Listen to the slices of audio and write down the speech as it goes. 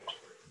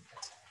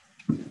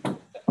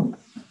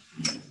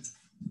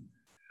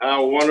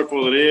How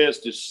wonderful it is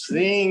to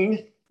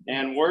sing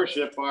and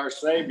worship our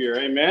Savior.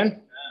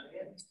 Amen.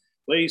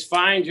 Please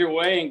find your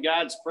way in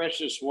God's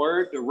precious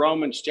word to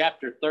Romans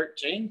chapter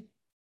 13.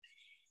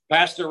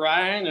 Pastor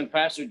Ryan and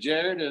Pastor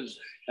Jared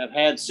have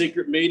had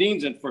secret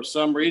meetings, and for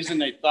some reason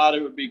they thought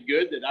it would be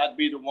good that I'd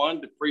be the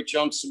one to preach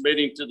on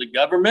submitting to the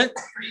government.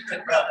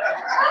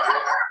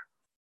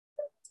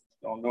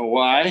 Don't know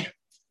why.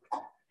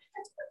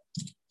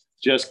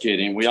 Just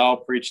kidding. We all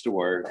preach the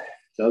word.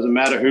 Doesn't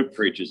matter who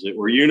preaches it.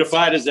 We're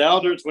unified as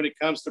elders when it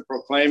comes to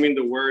proclaiming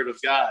the word of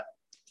God.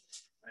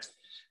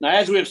 Now,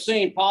 as we have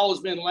seen, Paul has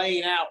been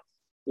laying out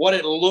what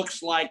it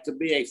looks like to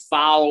be a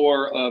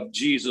follower of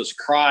Jesus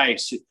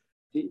Christ.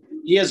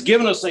 He has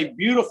given us a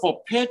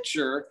beautiful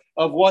picture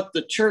of what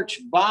the church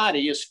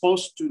body is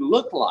supposed to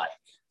look like,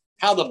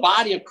 how the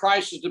body of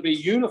Christ is to be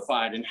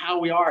unified, and how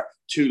we are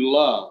to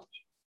love.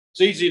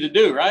 It's easy to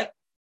do, right?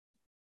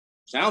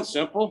 Sounds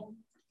simple.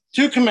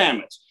 2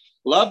 commandments.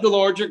 Love the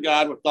Lord your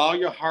God with all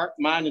your heart,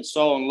 mind, and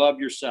soul, and love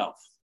yourself.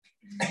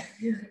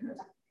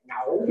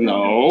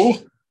 No.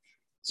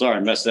 Sorry, I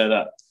messed that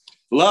up.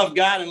 Love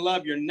God and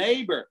love your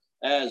neighbor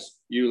as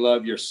you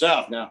love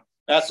yourself. Now,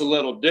 that's a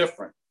little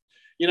different.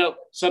 You know,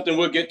 something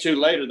we'll get to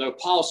later, though.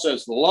 Paul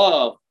says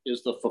love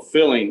is the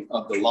fulfilling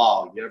of the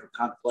law. You ever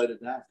contemplated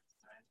that?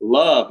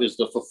 Love is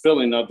the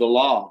fulfilling of the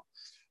law.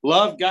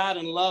 Love God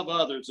and love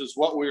others is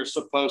what we're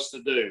supposed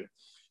to do.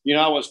 You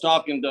know, I was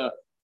talking to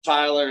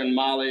Tyler and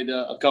Molly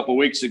a couple of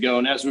weeks ago,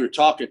 and as we were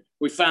talking,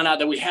 we found out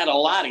that we had a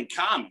lot in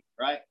common,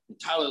 right? And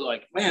Tyler was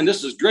like, man,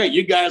 this is great.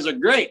 You guys are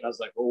great. I was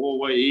like, well, whoa,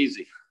 wait,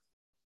 easy.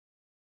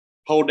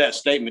 Hold that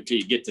statement till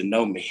you get to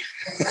know me.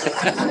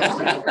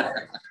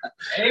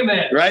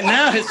 Amen. Right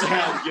now, it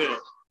sounds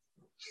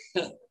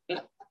good.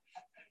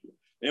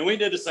 And we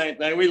did the same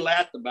thing. We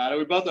laughed about it.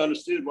 We both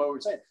understood what we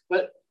were saying.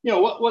 But, you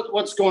know,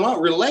 what's going on?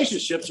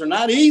 Relationships are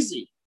not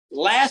easy.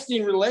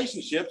 Lasting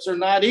relationships are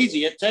not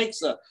easy. It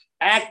takes an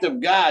act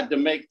of God to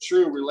make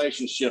true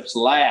relationships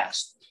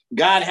last.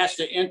 God has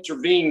to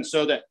intervene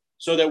so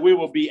that we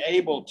will be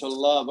able to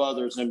love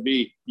others and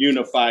be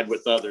unified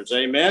with others.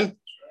 Amen? Amen.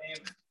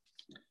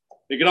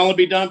 It can only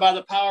be done by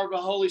the power of the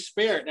Holy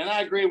Spirit. And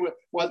I agree with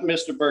what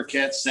Mr.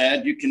 Burkett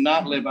said. You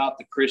cannot live out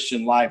the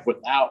Christian life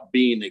without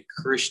being a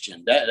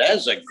Christian. That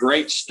is a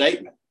great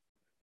statement.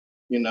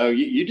 You know,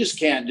 you just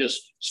can't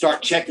just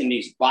start checking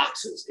these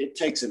boxes. It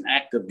takes an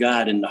act of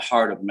God in the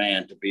heart of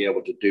man to be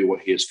able to do what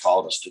he has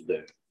called us to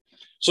do.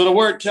 So the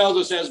word tells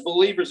us as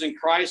believers in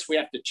Christ, we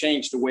have to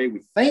change the way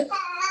we think.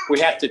 We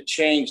have to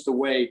change the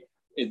way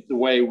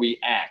we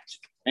act.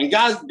 And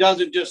God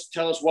doesn't just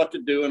tell us what to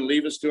do and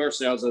leave us to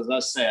ourselves, as I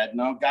said.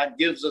 No, God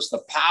gives us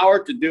the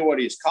power to do what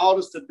he's called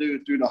us to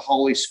do through the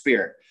Holy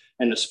Spirit.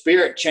 And the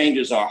Spirit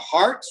changes our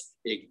hearts.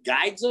 It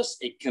guides us.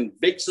 It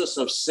convicts us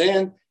of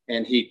sin.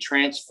 And he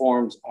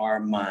transforms our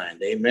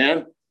mind.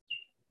 Amen.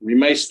 We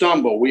may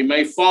stumble. We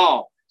may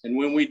fall. And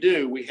when we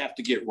do, we have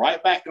to get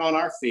right back on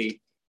our feet,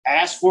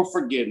 ask for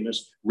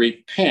forgiveness,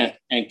 repent,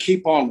 and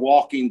keep on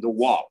walking the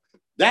walk.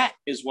 That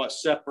is what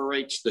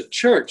separates the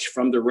church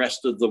from the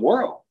rest of the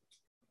world.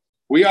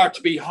 We are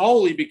to be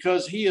holy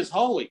because he is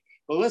holy.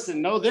 But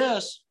listen, know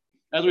this,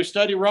 as we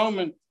study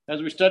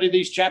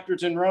these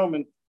chapters in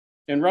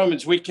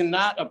Romans, we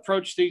cannot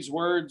approach these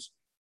words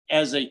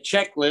as a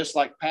checklist,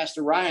 like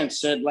Pastor Ryan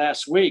said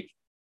last week.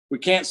 We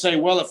can't say,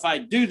 well, if I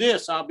do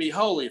this, I'll be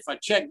holy. If I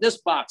check this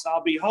box,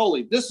 I'll be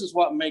holy. This is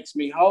what makes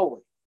me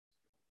holy.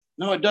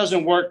 No, it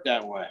doesn't work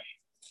that way.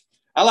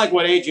 I like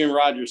what Adrian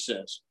Rogers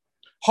says.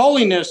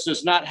 Holiness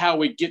is not how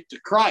we get to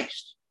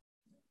Christ.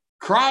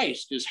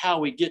 Christ is how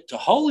we get to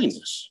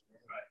holiness.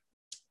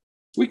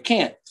 We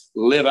can't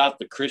live out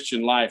the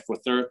Christian life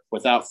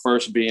without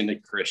first being a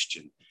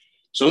Christian.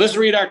 So let's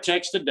read our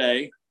text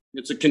today.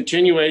 It's a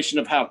continuation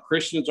of how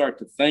Christians are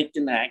to think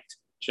and act.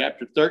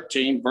 Chapter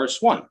 13, verse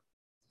 1.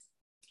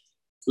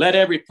 Let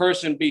every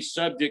person be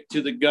subject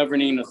to the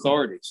governing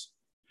authorities,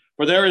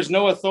 for there is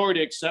no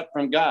authority except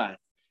from God,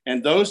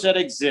 and those that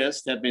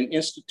exist have been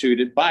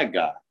instituted by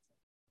God.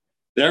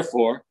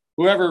 Therefore,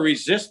 whoever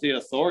resists the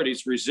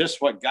authorities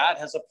resists what God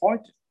has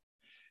appointed,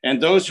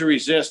 and those who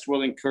resist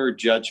will incur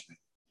judgment.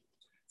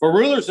 For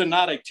rulers are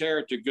not a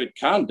terror to good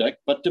conduct,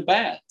 but to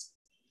bad.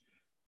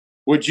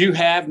 Would you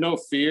have no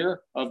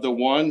fear of the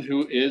one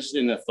who is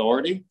in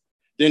authority?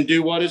 Then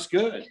do what is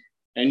good,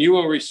 and you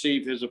will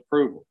receive his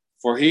approval,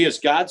 for he is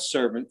God's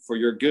servant for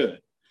your good.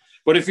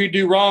 But if you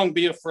do wrong,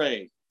 be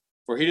afraid,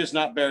 for he does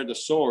not bear the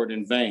sword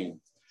in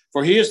vain.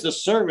 For he is the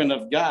servant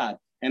of God,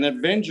 an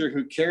avenger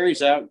who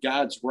carries out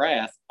God's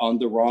wrath on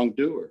the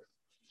wrongdoer.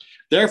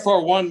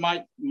 Therefore, one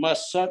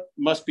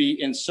must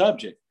be in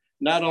subject,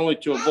 not only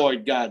to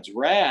avoid God's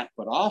wrath,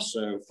 but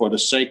also for the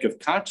sake of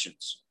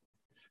conscience.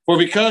 For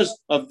because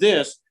of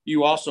this,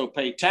 you also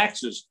pay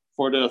taxes,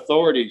 for the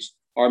authorities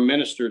are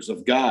ministers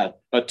of God,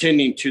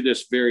 attending to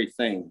this very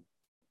thing.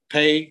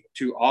 Pay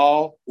to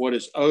all what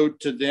is owed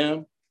to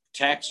them,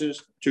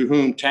 taxes to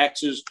whom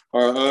taxes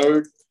are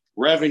owed,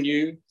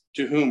 revenue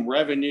to whom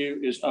revenue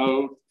is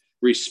owed,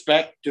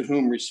 respect to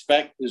whom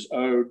respect is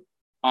owed,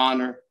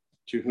 honor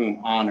to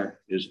whom honor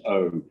is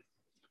owed.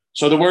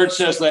 So the word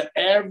says, let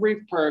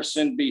every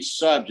person be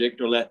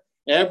subject, or let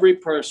every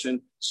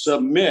person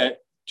submit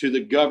to the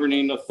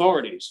governing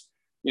authorities.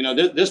 You know,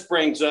 this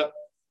brings up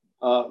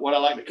what I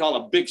like to call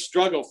a big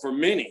struggle for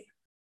many.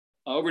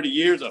 Over the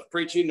years of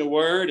preaching the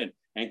word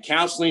and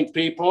counseling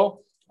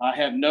people, I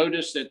have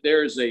noticed that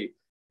there is a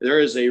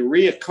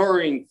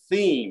reoccurring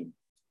theme: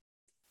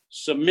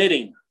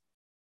 submitting.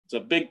 It's a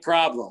big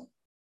problem.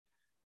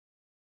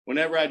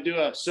 Whenever I do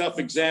a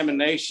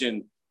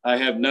self-examination, I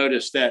have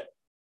noticed that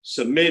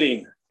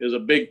submitting is a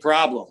big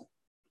problem.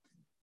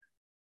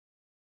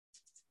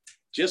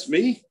 Just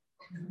me?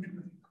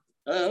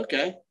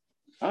 Okay.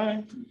 All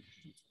right.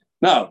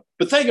 No,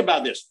 but think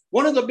about this.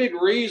 One of the big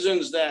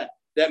reasons that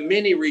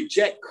many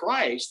reject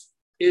Christ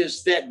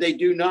is that they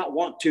do not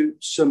want to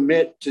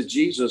submit to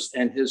Jesus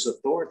and his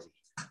authority.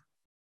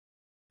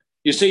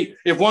 You see,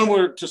 if one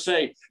were to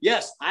say,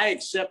 yes, I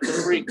accept the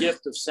free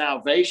gift of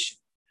salvation,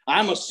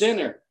 I'm a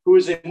sinner who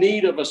is in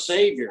need of a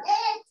savior,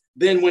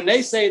 then when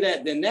they say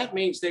that, then that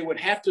means they would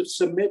have to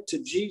submit to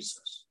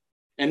Jesus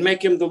and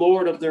make him the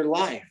Lord of their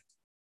life.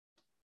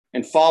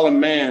 And fallen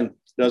man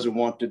doesn't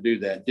want to do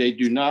that. They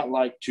do not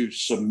like to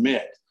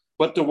submit.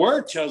 But the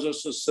word tells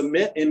us to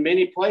submit in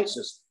many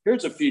places.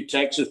 Here's a few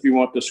texts if you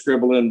want to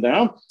scribble them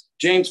down.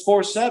 James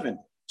 4:7.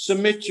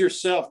 Submit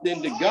yourself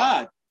then to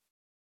God.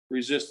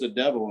 Resist the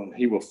devil and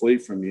he will flee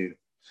from you.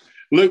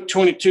 Luke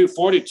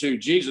 22:42,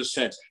 Jesus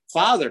said,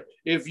 Father,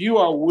 if you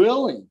are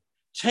willing,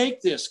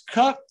 take this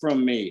cup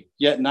from me,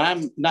 yet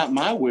not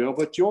my will,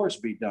 but yours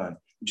be done.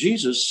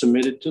 Jesus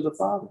submitted to the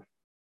Father.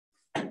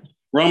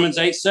 Romans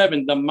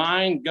 8:7, the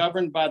mind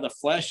governed by the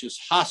flesh is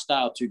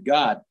hostile to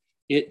God.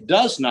 It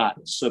does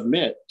not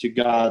submit to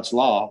God's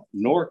law,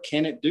 nor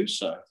can it do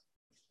so.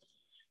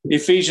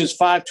 Ephesians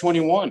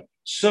 5:21,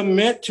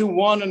 submit to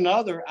one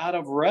another out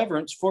of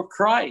reverence for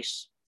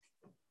Christ.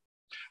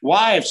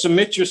 Wives,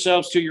 submit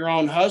yourselves to your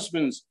own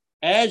husbands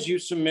as you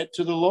submit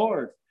to the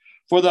Lord.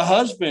 For the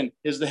husband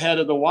is the head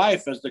of the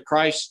wife,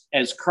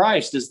 as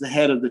Christ is the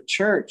head of the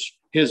church,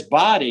 his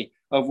body,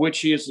 of which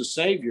he is the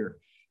Savior.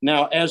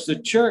 Now, as the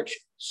church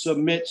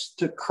submits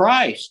to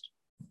Christ,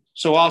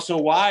 so also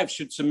wives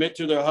should submit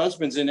to their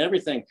husbands in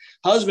everything.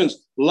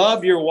 Husbands,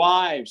 love your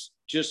wives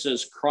just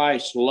as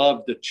Christ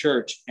loved the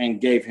church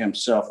and gave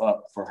himself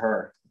up for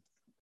her.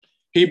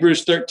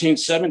 Hebrews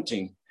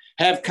 13:17,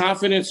 have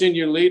confidence in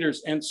your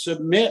leaders and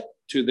submit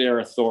to their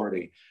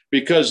authority,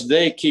 because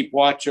they keep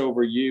watch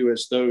over you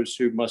as those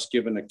who must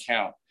give an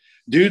account.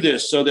 Do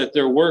this so that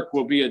their work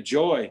will be a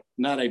joy,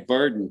 not a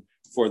burden,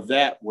 for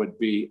that would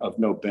be of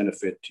no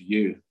benefit to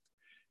you.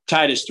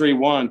 Titus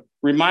 3:1,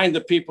 remind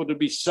the people to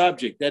be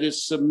subject, that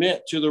is,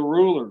 submit to the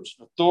rulers,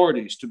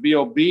 authorities, to be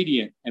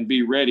obedient and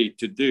be ready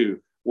to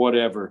do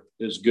whatever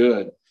is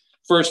good.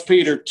 1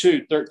 Peter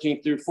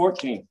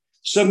 2:13-14,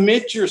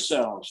 submit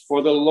yourselves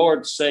for the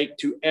Lord's sake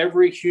to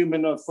every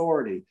human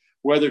authority,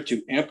 whether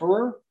to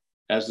emperor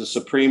as the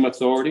supreme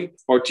authority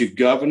or to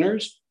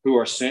governors who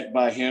are sent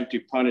by him to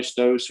punish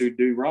those who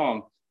do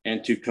wrong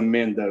and to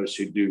commend those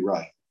who do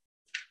right.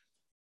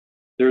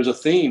 There's a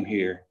theme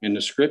here in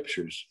the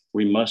scriptures.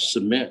 We must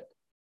submit.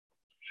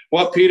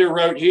 What Peter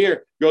wrote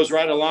here goes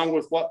right along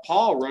with what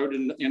Paul wrote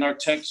in our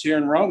text here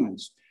in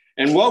Romans.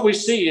 And what we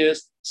see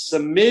is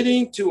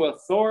submitting to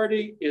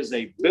authority is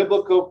a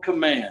biblical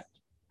command.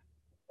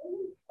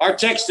 Our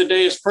text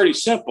today is pretty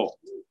simple,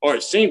 or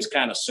it seems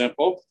kind of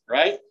simple,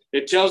 right?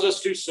 It tells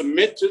us to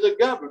submit to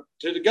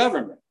the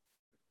government.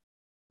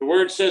 The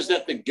word says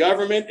that the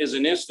government is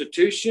an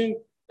institution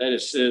that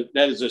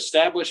is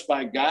established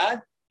by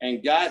God,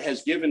 and God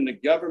has given the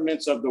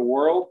governments of the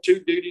world two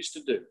duties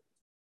to do.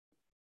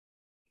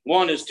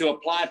 One is to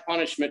apply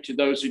punishment to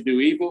those who do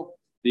evil.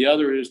 The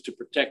other is to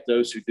protect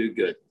those who do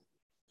good.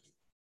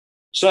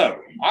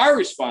 So our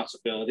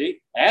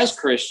responsibility as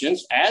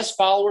Christians, as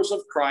followers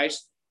of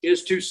Christ,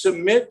 is to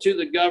submit to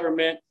the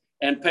government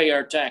and pay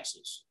our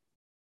taxes.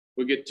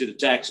 We'll get to the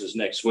taxes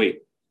next week,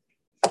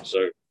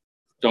 so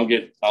don't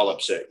get all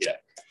upset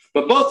yet.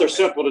 But both are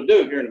simple to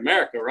do here in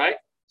America, right?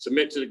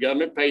 Submit to the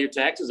government, pay your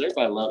taxes.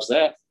 Everybody loves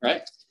that,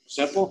 right?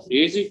 Simple,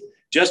 easy.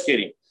 Just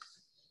kidding.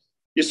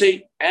 You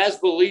see, as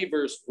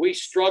believers, we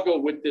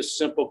struggle with this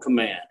simple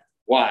command.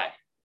 Why?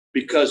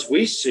 Because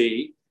we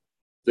see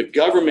the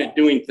government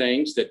doing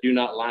things that do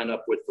not line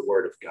up with the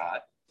word of God.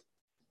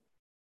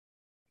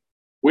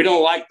 We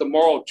don't like the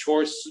moral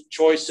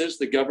choices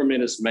the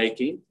government is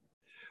making.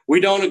 We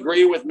don't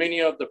agree with many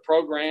of the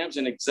programs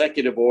and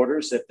executive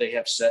orders that they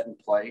have set in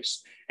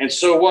place. And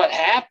so what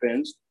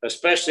happens,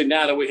 especially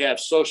now that we have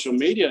social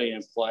media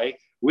in play,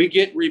 we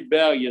get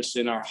rebellious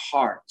in our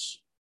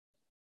hearts.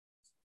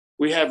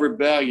 We have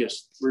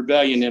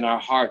rebellion in our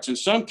hearts. And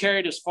some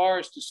carry it as far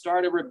as to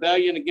start a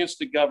rebellion against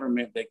the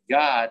government that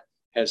God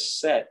has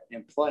set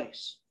in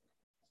place.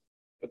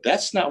 But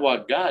that's not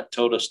what God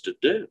told us to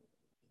do.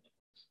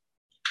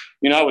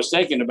 You know, I was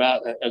thinking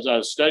about, as I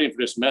was studying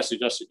for this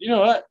message, I said, you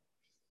know what?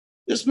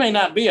 This may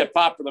not be a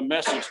popular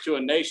message to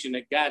a nation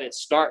that got its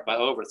start by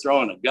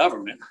overthrowing a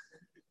government.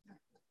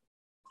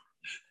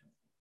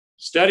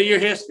 Study your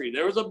history.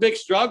 There was a big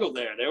struggle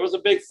there. There was a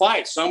big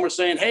fight. Some were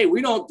saying, hey,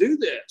 we don't do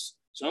this.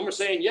 Some were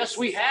saying, yes,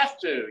 we have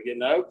to, you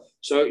know.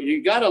 So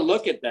you got to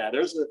look at that.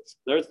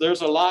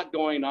 There's a lot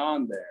going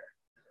on there.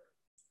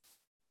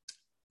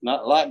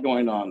 Not a lot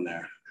going on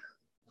there.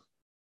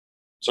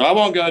 So I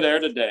won't go there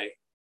today.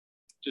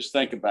 Just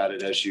think about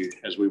it as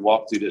we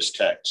walk through this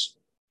text.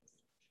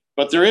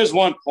 But there is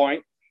one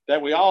point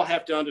that we all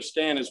have to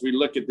understand as we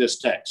look at this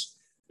text.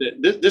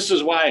 This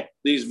is why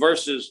these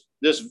verses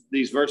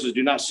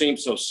do not seem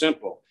so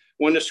simple.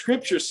 When the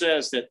scripture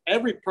says that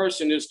every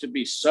person is to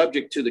be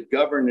subject to the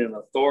governing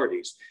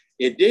authorities,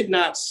 it did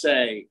not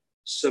say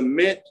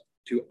submit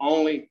to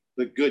only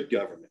the good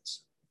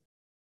governments.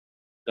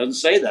 It doesn't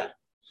say that.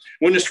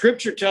 When the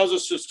scripture tells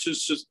us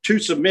to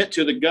submit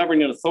to the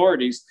governing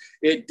authorities,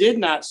 it did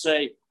not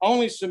say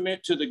only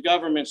submit to the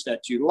governments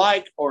that you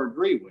like or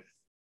agree with.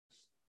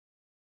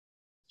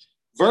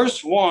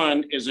 Verse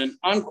 1 is an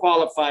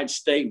unqualified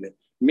statement,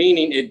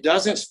 meaning it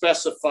doesn't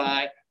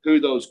specify who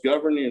those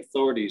governing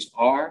authorities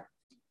are.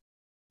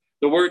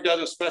 The word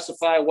doesn't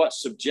specify what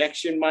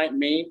subjection might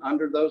mean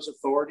under those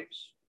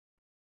authorities.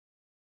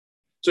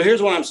 So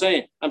here's what I'm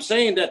saying. I'm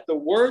saying that the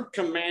word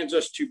commands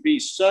us to be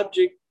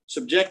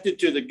subjected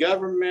to the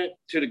government,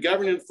 to the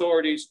governing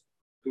authorities,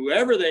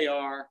 whoever they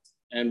are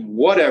and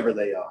whatever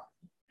they are.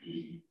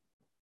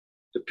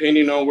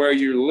 Depending on where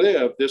you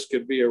live, this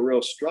could be a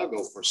real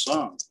struggle for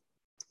some.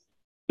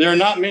 There are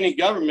not many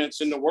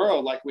governments in the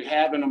world like we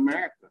have in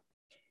America.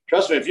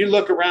 Trust me, if you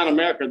look around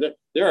America,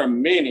 there are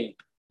many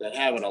that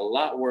have it a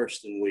lot worse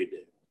than we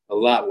do. A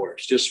lot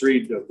worse. Just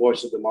read The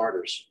Voice of the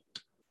Martyrs.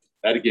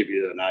 That'll give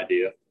you an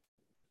idea.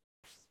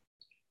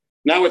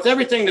 Now, with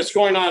everything that's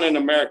going on in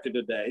America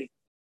today,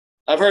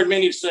 I've heard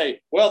many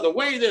say, well, the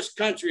way this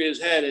country is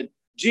headed,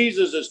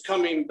 Jesus is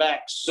coming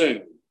back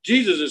soon.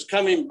 Jesus is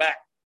coming back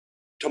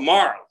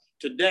tomorrow,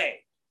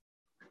 today.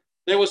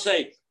 They will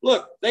say,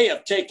 look, they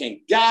have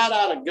taken God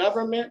out of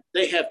government.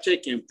 They have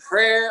taken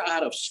prayer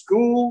out of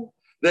school.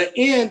 The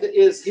end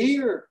is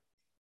here.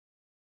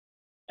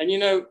 And you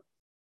know,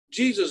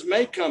 Jesus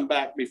may come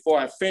back before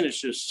I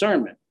finish this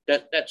sermon.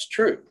 That's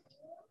true.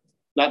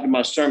 Not that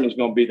my sermon's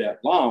going to be that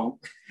long,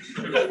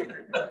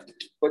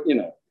 but you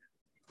know,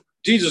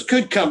 Jesus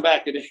could come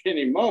back at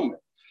any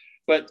moment.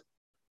 But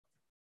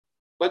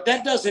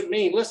that doesn't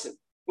mean, listen,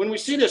 when we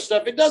see this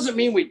stuff, it doesn't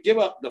mean we give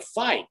up the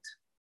fight,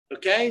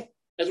 okay?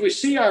 As we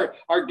see our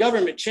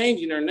government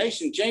changing, our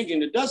nation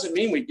changing, it doesn't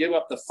mean we give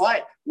up the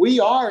fight. We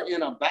are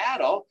in a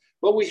battle,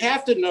 but we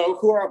have to know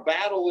who our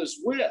battle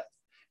is with.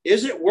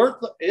 Is it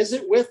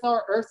with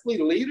our earthly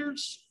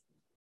leaders?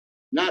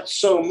 Not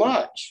so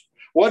much.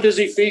 What does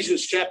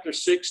Ephesians chapter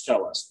 6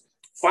 tell us?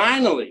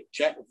 Finally,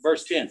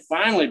 verse 10,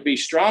 finally, be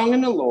strong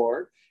in the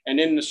Lord and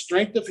in the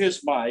strength of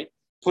his might,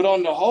 put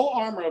on the whole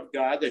armor of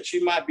God that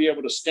you might be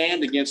able to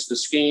stand against the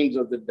schemes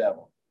of the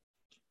devil.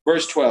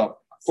 Verse 12,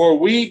 for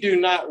we do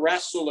not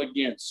wrestle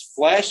against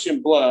flesh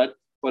and blood,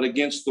 but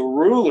against the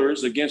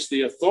rulers, against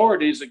the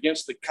authorities,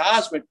 against the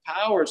cosmic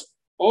powers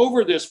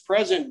over this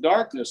present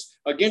darkness,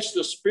 against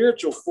the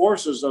spiritual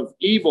forces of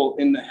evil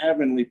in the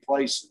heavenly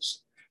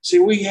places. See,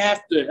 we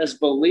have to, as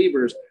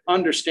believers,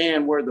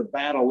 understand where the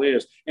battle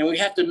is, and we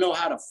have to know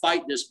how to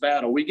fight this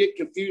battle. We get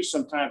confused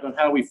sometimes on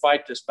how we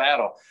fight this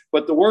battle,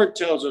 but the word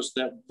tells us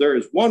that there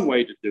is one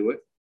way to do it,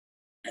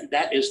 and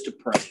that is to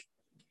pray.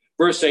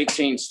 Verse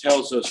 18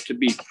 tells us to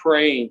be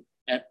praying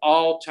at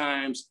all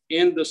times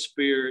in the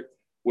Spirit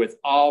with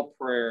all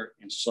prayer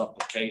and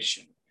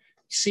supplication.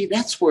 See,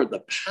 that's where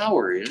the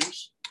power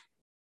is.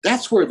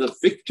 That's where the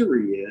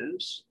victory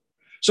is.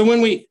 So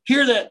when we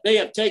hear that they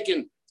have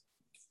taken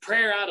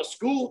prayer out of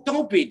school,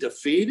 don't be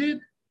defeated.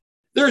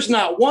 There's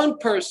not one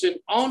person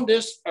on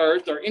this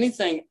earth or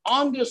anything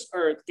on this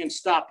earth can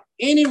stop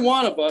any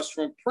one of us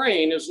from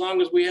praying as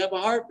long as we have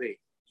a heartbeat.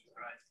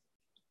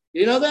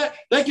 You know that?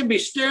 They can be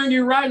staring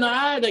you right in the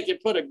eye. They can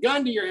put a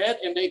gun to your head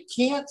and they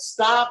can't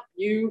stop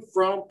you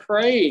from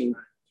praying.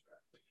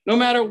 No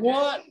matter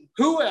what,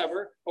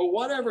 whoever or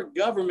whatever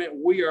government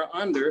we are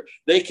under,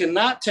 they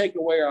cannot take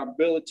away our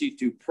ability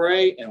to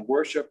pray and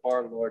worship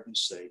our Lord and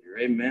Savior.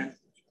 Amen.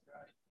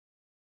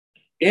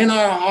 In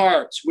our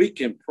hearts, we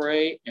can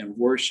pray and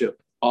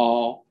worship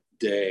all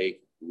day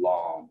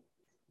long.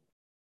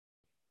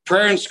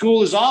 Prayer in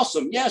school is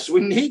awesome. Yes,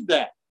 we need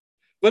that.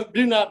 But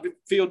do not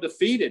feel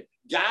defeated.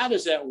 God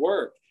is at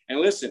work. And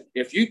listen,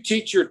 if you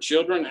teach your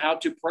children how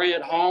to pray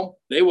at home,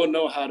 they will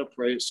know how to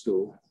pray at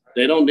school.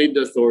 They don't need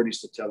the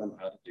authorities to tell them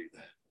how to do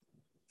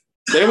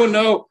that. They will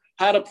know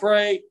how to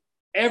pray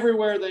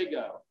everywhere they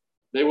go.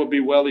 They will be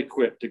well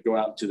equipped to go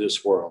out into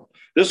this world.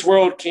 This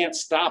world can't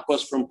stop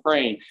us from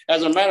praying.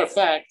 As a matter of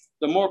fact,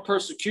 the more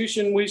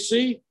persecution we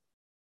see,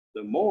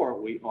 the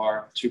more we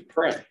are to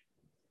pray.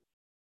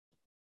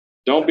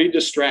 Don't be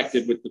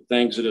distracted with the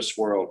things of this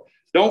world.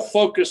 Don't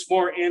focus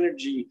more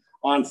energy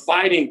on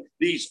fighting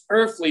these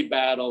earthly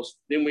battles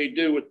than we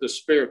do with the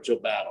spiritual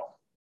battle.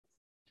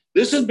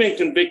 This has been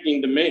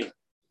convicting to me.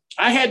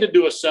 I had to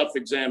do a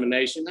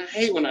self-examination. I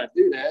hate when I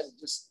do that.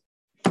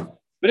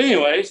 But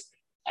anyways,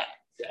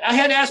 I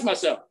had to ask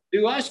myself,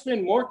 do I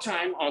spend more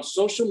time on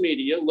social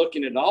media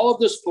looking at all of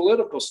this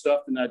political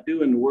stuff than I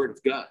do in the Word of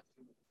God?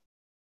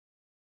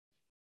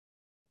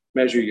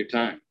 Measure your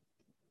time.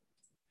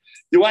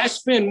 Do I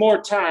spend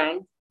more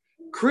time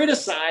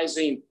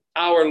criticizing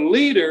our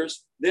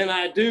leaders than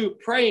I do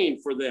praying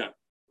for them?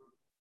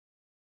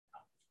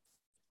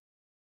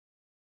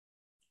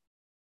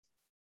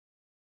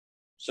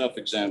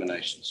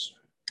 Self-examinations.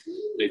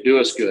 They do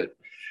us good.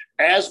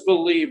 As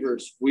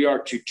believers, we are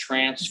to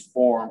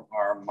transform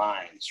our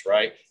minds,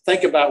 right?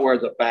 Think about where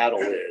the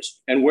battle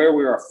is and where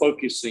we are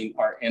focusing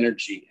our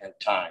energy and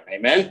time.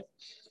 Amen?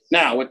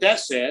 Now, with that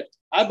said,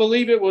 I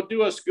believe it will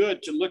do us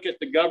good to look at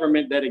the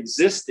government that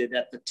existed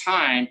at the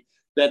time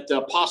that the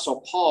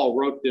Apostle Paul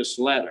wrote this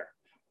letter.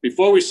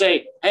 Before we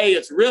say, hey,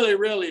 it's really,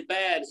 really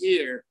bad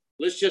here,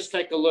 let's just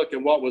take a look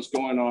at what was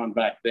going on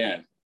back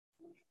then.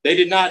 They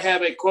did not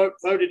have a, quote,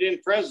 voted in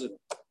president.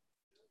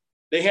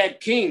 They had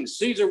kings.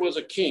 Caesar was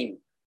a king.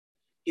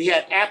 He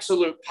had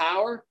absolute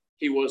power.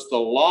 He was the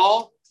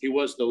law. He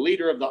was the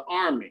leader of the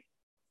army.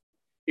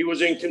 He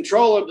was in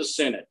control of the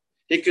Senate.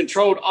 He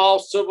controlled all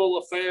civil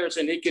affairs,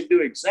 and he could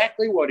do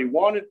exactly what he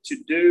wanted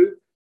to do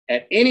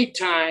at any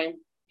time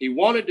he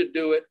wanted to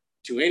do it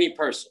to any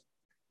person.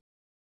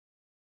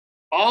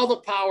 All the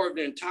power of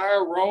the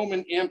entire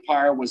Roman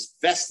Empire was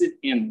vested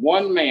in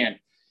one man.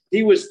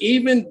 He was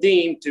even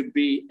deemed to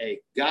be a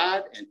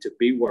god and to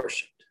be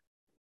worshiped.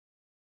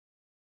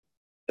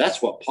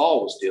 That's what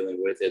Paul was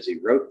dealing with as he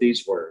wrote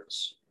these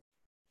words.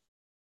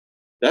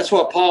 That's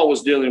what Paul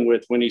was dealing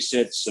with when he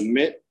said,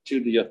 submit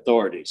to the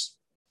authorities.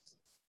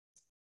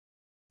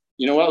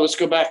 You know what? Let's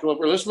go back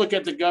over. Let's look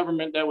at the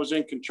government that was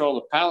in control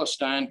of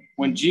Palestine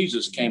when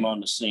Jesus came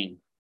on the scene.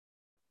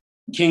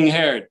 King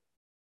Herod.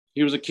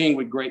 He was a king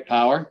with great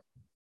power.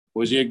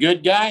 Was he a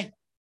good guy?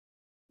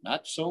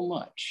 Not so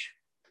much.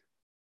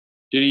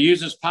 Did he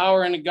use his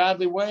power in a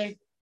godly way?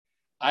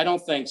 I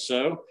don't think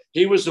so.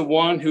 He was the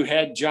one who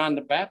had John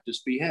the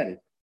Baptist beheaded.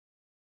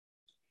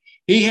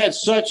 He had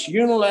such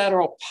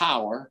unilateral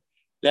power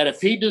that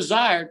if he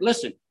desired,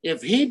 listen,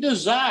 if he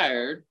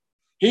desired,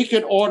 he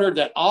could order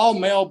that all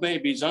male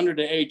babies under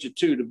the age of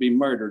 2 to be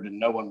murdered and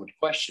no one would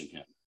question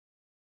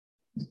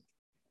him.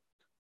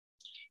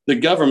 The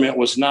government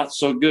was not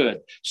so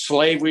good.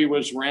 Slavery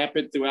was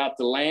rampant throughout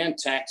the land.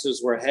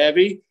 Taxes were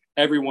heavy.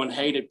 Everyone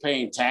hated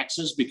paying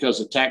taxes because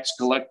the tax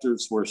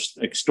collectors were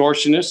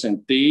extortionists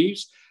and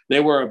thieves. They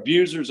were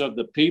abusers of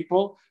the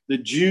people. The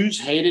Jews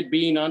hated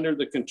being under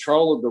the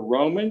control of the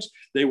Romans.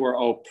 They were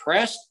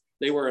oppressed.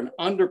 They were an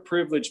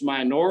underprivileged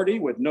minority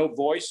with no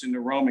voice in the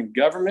Roman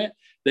government.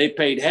 They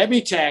paid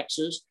heavy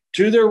taxes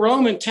to their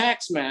Roman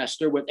tax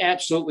master with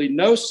absolutely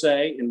no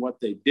say in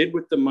what they did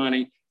with the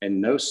money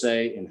and no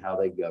say in how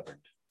they governed.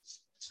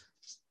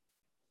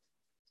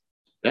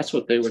 That's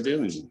what they were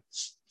doing.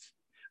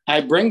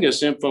 I bring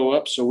this info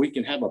up so we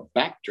can have a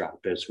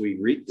backdrop as we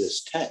read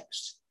this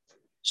text,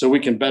 so we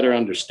can better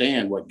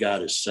understand what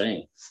God is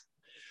saying.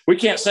 We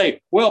can't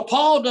say, well,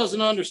 Paul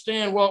doesn't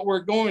understand what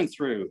we're going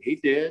through. He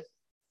did,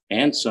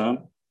 and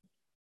some.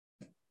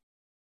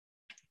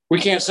 We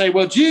can't say,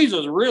 well,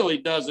 Jesus really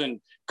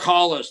doesn't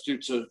call us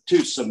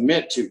to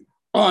submit to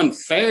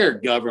unfair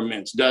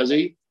governments, does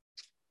he?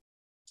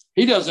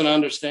 He doesn't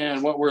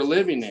understand what we're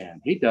living in.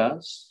 He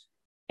does,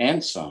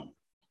 and some.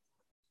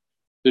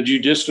 The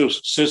judicial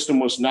system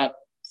was not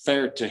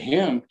fair to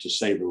him, to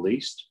say the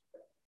least.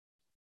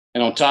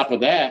 And on top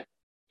of that,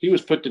 he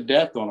was put to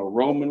death on a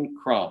Roman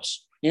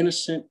cross,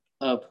 innocent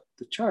of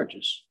the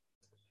charges.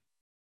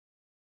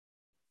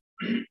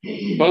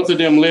 Both of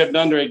them lived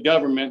under a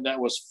government that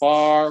was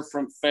far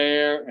from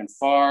fair and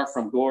far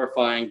from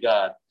glorifying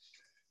God.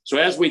 So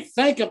as we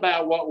think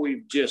about what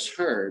we've just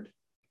heard,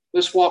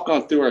 let's walk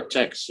on through our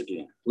text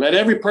again. Let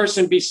every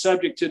person be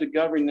subject to the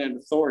governing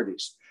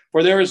authorities,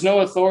 for there is no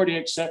authority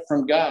except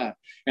from God,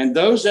 and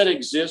those that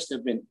exist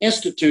have been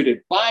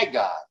instituted by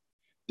God.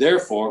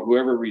 Therefore,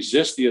 whoever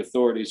resists the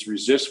authorities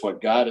resists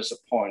what God has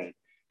appointed,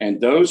 and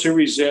those who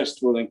resist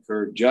will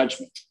incur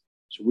judgment.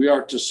 So we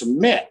are to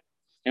submit,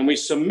 and we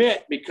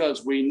submit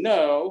because we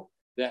know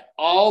that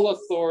all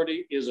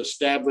authority is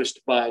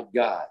established by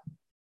God.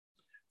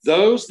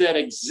 Those that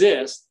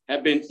exist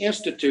have been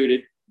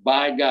instituted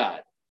by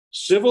God.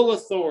 Civil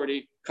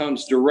authority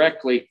comes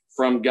directly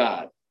from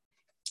God.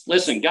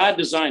 Listen, God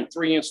designed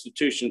 3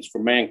 institutions for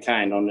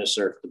mankind on this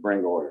earth to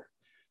bring order.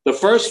 The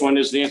first one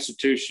is the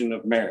institution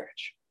of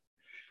marriage.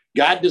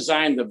 God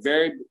designed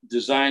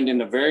in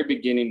the very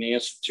beginning the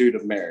institute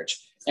of marriage.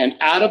 And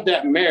out of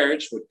that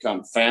marriage would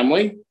come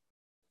family,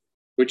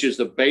 which is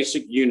the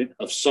basic unit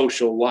of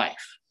social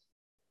life.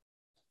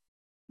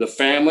 The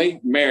family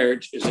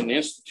marriage is an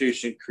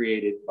institution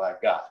created by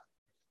God.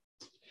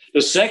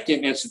 The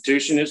second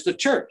institution is the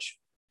church.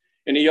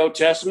 In the Old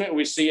Testament,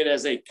 we see it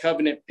as a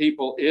covenant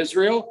people,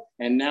 Israel,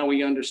 and now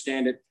we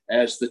understand it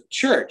as the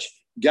church.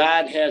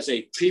 God has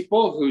a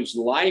people whose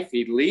life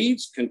he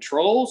leads,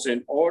 controls,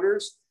 and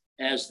orders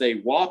as they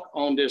walk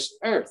on this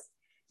earth.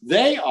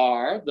 They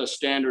are the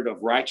standard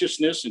of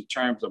righteousness in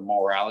terms of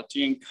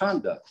morality and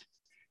conduct.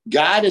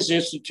 God has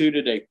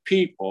instituted a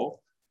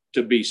people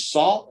to be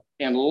salt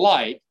and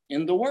light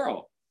in the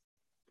world.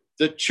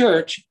 The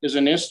church is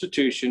an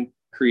institution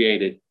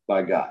created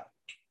by God.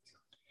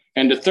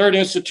 And the third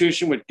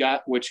institution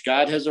which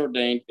God has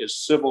ordained is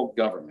civil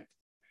government.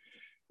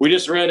 We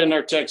just read in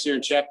our text here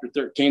in chapter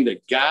 13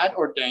 that God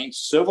ordained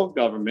civil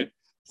government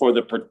for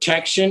the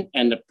protection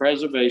and the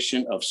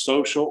preservation of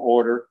social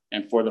order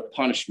and for the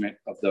punishment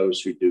of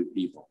those who do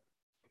evil.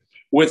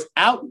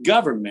 Without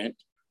government,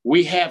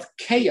 we have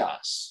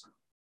chaos.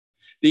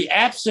 The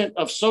absence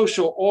of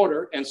social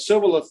order and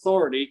civil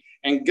authority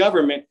and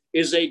government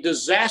is a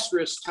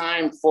disastrous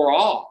time for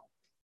all.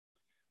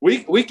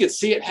 We could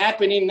see it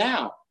happening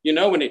now. You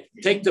know, when they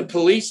take the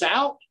police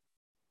out,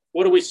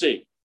 what do we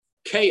see?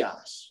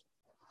 Chaos.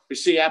 We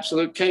see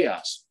absolute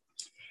chaos.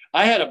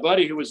 I had a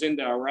buddy who was in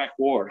the Iraq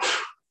war,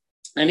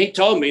 and he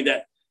told me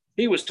that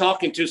he was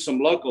talking to some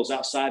locals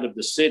outside of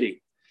the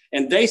city,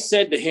 and they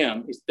said to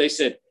him, they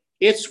said,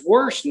 it's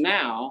worse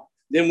now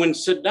than when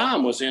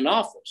Saddam was in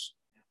office.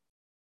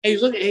 And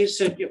he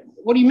said,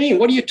 what do you mean?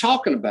 What are you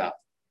talking about?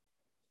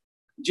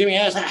 Jimmy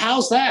asked,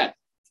 how's that?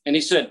 And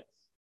he said,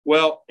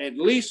 well, at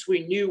least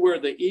we knew where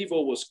the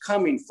evil was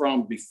coming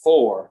from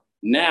before.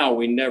 Now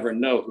we never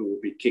know who will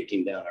be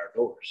kicking down our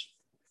doors.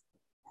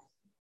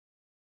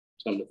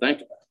 Something to think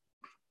about.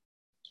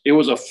 It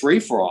was a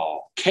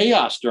free-for-all,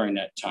 chaos during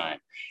that time.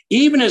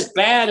 Even as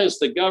bad as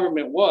the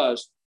government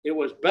was, it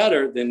was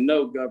better than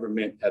no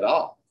government at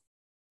all.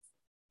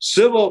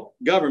 Civil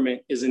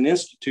government is an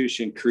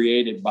institution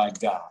created by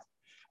God.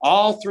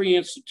 All three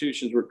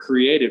institutions were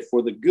created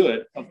for the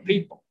good of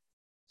people.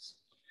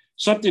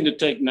 Something to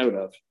take note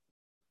of.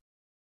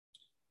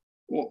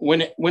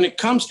 When it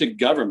comes to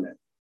government,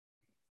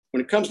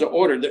 when it comes to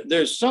order,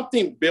 there's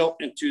something built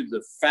into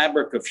the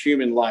fabric of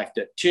human life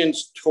that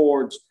tends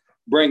towards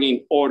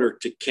bringing order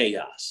to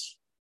chaos.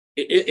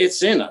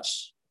 It's in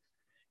us.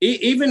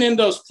 Even in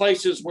those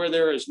places where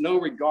there is no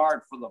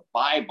regard for the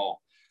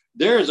Bible,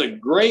 there is a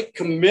great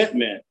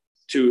commitment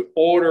to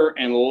order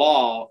and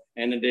law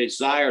and a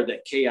desire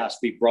that chaos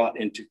be brought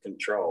into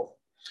control.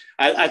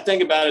 I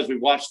think about it as we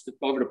watched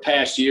over the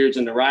past years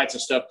and the riots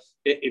and stuff.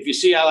 If you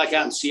see, like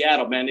out in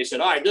Seattle, man, they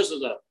said, all right, this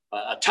is a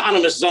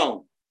autonomous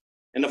zone.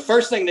 And the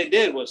first thing they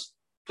did was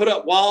put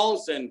up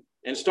walls and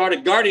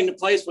started guarding the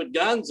place with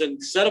guns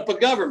and set up a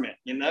government.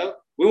 You know,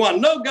 we want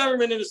no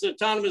government in this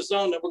autonomous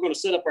zone that we're going to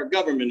set up our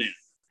government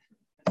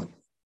in.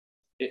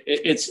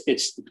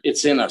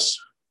 It's in us.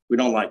 We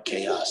don't like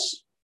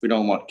chaos. We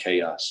don't want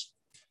chaos.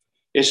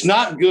 It's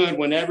not good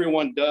when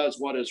everyone does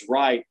what is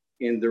right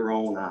in their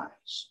own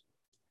eyes.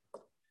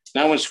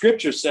 Now, when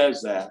scripture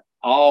says that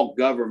all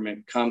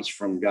government comes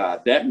from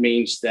God, that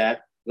means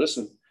that,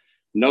 listen,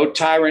 no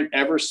tyrant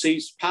ever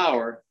seized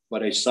power,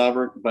 but a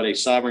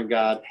sovereign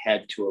God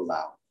had to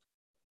allow.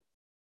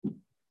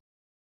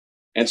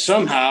 And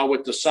somehow,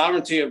 with the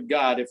sovereignty of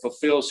God, it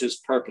fulfills his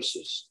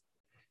purposes.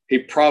 He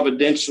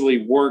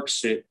providentially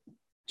works it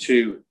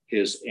to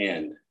his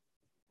end.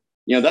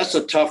 You know, that's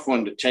a tough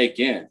one to take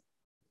in.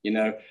 You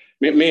know,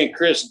 me and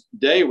Chris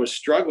Day was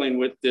struggling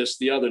with this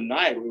the other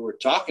night. We were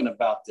talking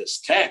about this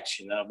text,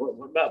 you know,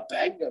 what about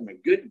bad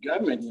government, good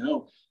government? You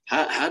know,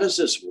 how does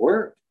this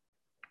work?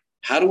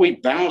 How do we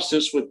balance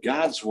this with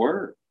God's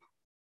word?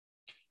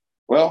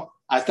 Well,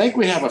 I think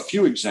we have a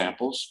few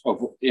examples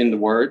in the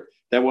word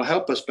that will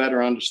help us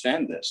better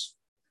understand this.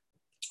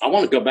 I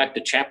want to go back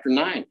to chapter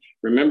 9.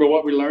 Remember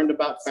what we learned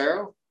about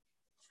Pharaoh?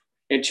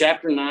 In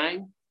chapter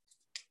 9,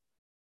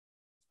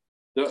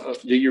 do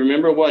you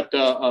remember what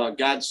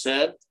God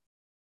said?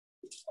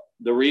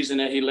 The reason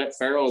that he let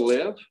Pharaoh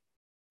live?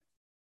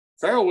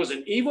 Pharaoh was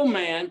an evil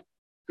man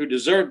who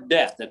deserved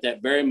death at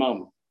that very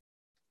moment.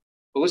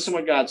 But listen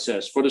what God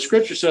says. For the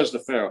scripture says to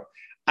Pharaoh,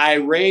 I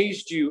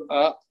raised you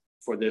up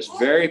for this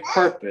very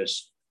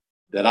purpose,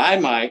 that I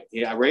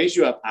raised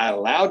you up. I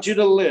allowed you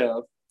to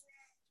live,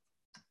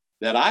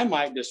 that I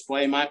might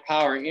display my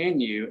power in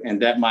you,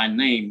 and that my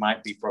name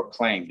might be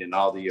proclaimed in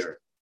all the earth.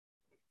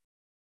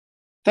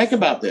 Think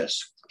about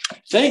this.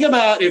 Think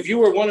about if you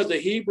were one of the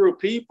Hebrew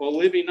people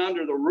living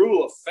under the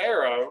rule of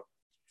Pharaoh,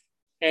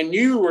 and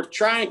you were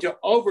trying to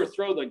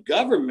overthrow the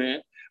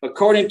government.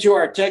 According to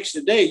our text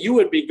today, you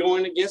would be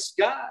going against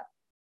God.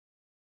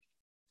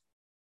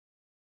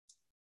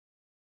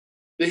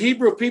 The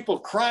Hebrew people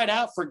cried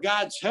out for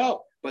God's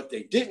help, but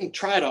they didn't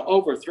try to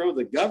overthrow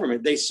the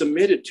government. They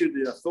submitted to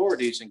the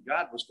authorities, and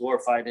God was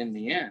glorified in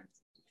the end.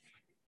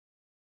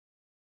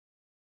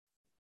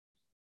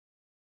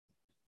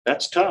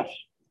 That's tough.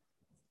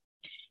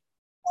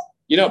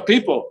 You know,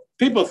 people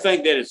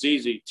think that it's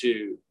easy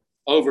to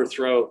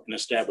overthrow and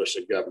establish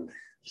a government.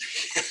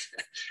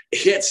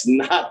 It's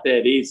not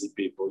that easy,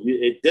 people.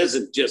 It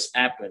doesn't just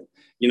happen.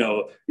 You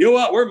know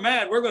what? We're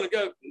mad. We're going to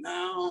go.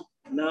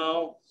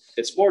 No.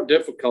 It's more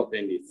difficult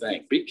than you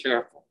think. Be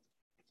careful.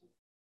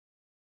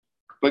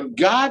 But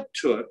God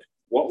took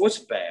what was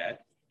bad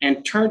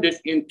and turned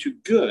it into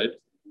good,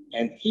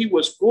 and he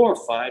was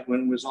glorified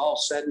when it was all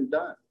said and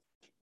done.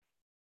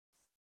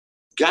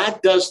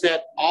 God does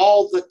that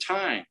all the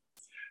time.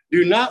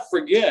 Do not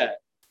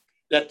forget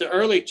that the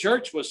early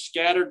church was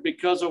scattered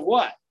because of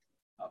what?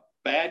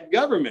 bad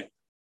government.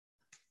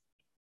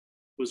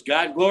 Was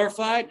God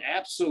glorified?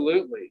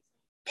 Absolutely.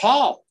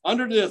 Paul,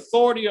 under the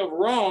authority of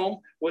Rome,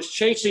 was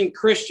chasing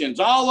Christians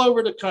all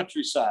over the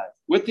countryside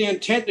with the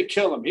intent to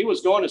kill them. He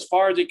was going as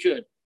far as he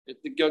could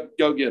to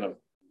go get them.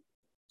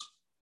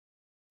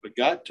 But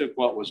God took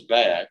what was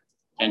bad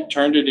and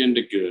turned it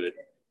into good,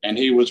 and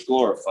he was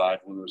glorified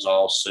when it was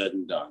all said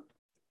and done.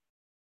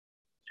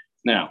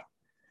 Now,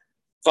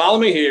 follow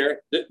me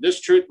here. This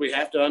truth we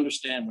have to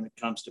understand when it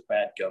comes to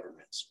bad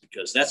governments,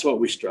 because that's what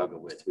we struggle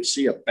with. We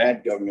see a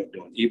bad government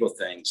doing evil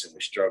things, and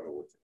we struggle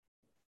with it.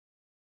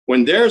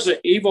 When there's an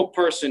evil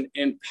person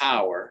in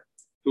power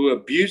who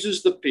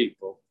abuses the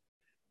people,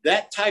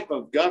 that type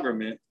of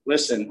government,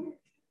 listen,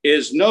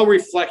 is no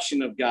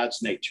reflection of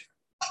God's nature.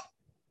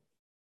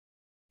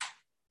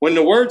 When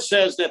the word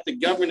says that the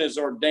government is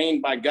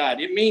ordained by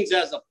God, it means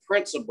as a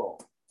principle,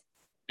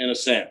 in a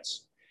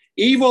sense.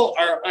 Evil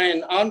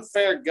and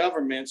unfair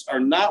governments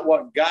are not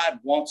what God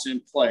wants in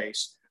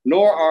place,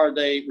 nor are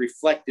they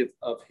reflective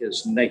of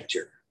his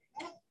nature.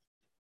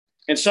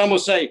 And some will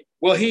say,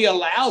 well, he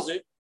allows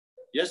it.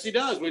 Yes, he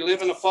does. We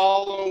live in a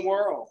fallen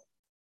world.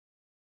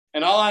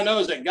 And all I know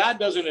is that God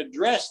doesn't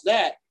address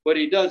that, but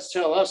he does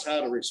tell us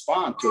how to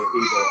respond to an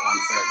evil,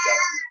 unfair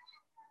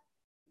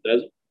government.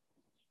 Does it?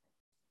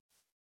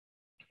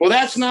 Well,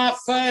 that's not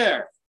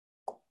fair.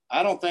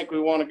 I don't think we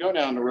want to go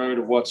down the road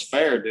of what's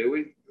fair, do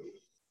we?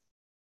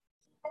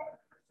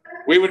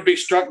 We would be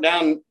struck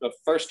down the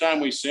first time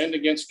we sinned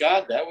against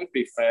God. That would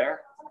be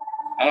fair.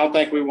 I don't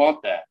think we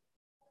want that.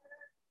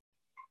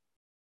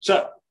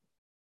 So,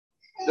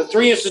 the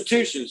three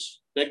institutions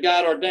that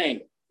God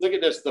ordained. Look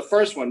at this. The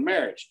first one,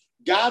 marriage.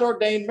 God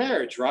ordained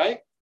marriage,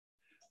 right?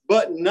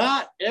 But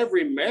not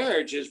every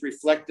marriage is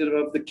reflective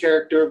of the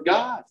character of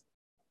God.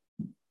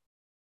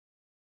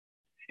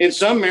 In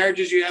some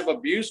marriages, you have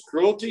abuse,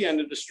 cruelty, and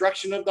the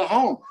destruction of the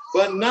home.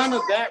 But none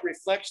of that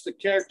reflects the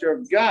character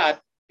of God,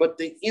 but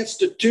the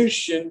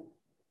institution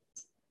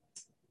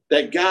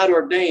that God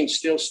ordained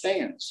still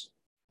stands.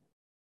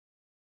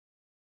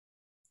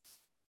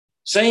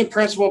 Same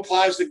principle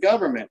applies to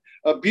government.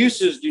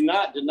 Abuses do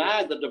not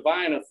deny the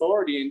divine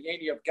authority in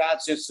any of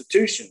God's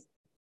institution.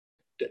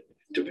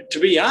 To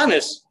be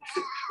honest,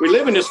 we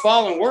live in this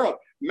fallen world.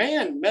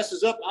 Man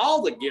messes up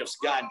all the gifts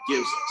God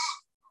gives us.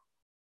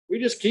 We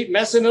just keep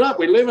messing it up.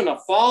 We live in a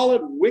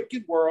fallen,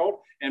 wicked world,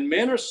 and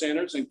men are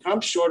sinners and come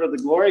short of the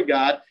glory of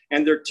God,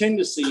 and their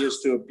tendency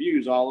is to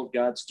abuse all of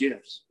God's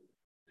gifts.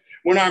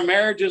 When our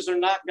marriages are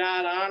not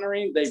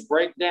God-honoring, they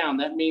break down.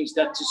 That means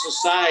that the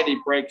society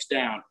breaks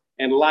down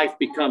and life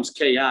becomes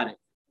chaotic.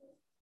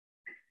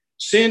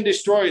 Sin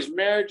destroys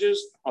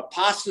marriages,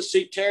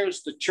 apostasy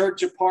tears the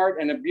church apart,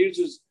 and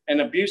abuses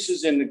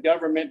in the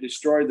government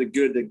destroy the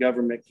good the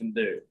government can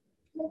do.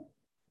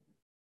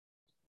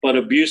 But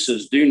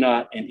abuses do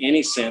not in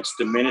any sense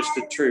diminish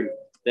the truth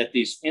that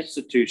these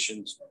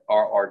institutions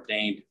are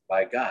ordained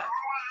by God.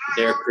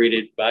 They are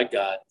created by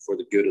God for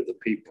the good of the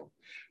people.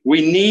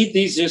 We need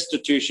these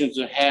institutions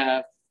to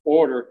have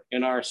order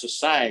in our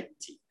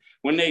society.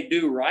 When they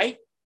do right,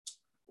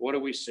 what do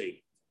we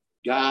see?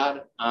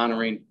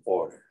 God-honoring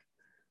order.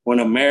 When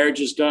a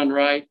marriage is done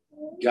right,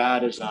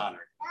 God is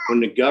honored. When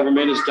the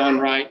government is done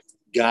right,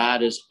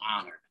 God is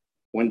honored.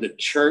 When the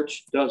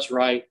church does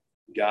right,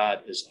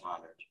 God is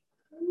honored.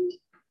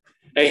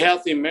 A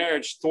healthy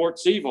marriage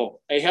thwarts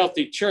evil. A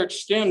healthy church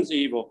stems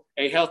evil.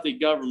 A healthy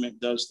government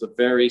does the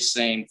very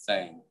same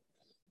thing.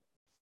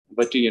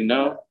 But do you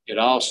know, it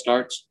all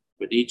starts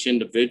with each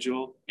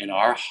individual in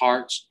our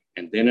hearts,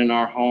 and then in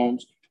our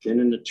homes,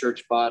 then in the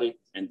church body,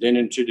 and then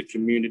into the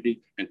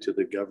community and to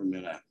the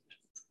government act.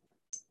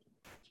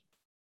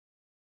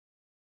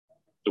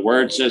 The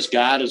word says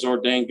God has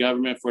ordained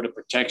government for the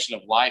protection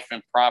of life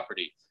and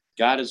property.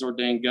 God has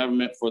ordained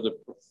government for the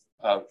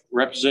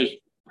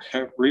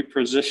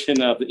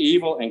reposition of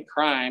evil and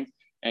crime,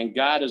 and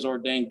God has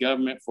ordained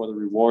government for the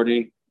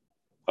rewarding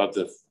of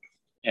the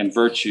and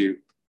virtue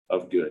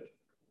of good.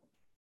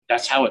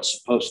 That's how it's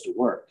supposed to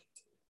work.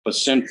 But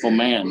sinful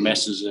man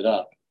messes it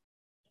up.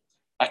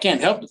 I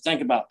can't help but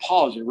think about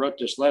Paul as he wrote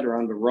this letter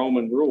under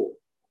Roman rule.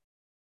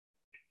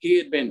 He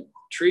had been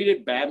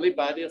treated badly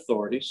by the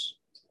authorities.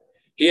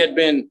 He had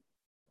been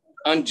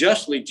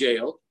unjustly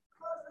jailed.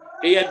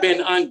 He had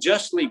been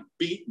unjustly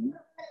beaten.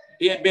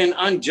 He had been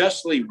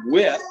unjustly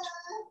whipped.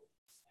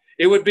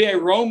 It would be a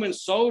Roman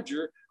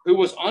soldier who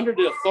was under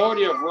the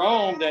authority of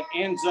Rome that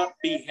ends up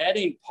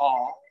beheading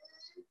Paul,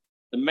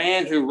 the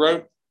man who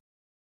wrote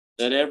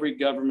that every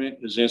government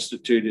is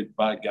instituted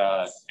by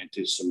God and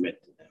to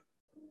submit to them.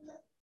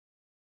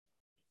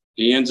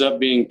 He ends up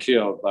being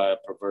killed by a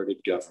perverted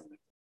government.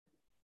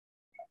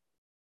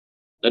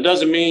 That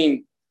doesn't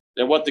mean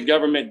that what the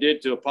government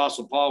did to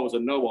Apostle Paul was a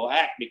noble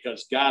act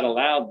because God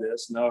allowed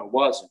this. No, it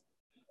wasn't.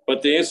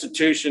 But the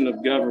institution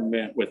of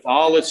government, with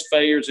all its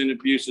failures and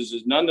abuses,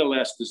 is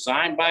nonetheless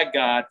designed by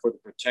God for the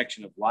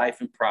protection of life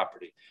and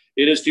property.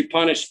 It is to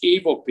punish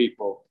evil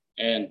people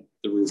and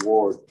to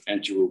reward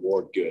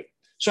good.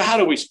 So how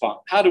do we respond?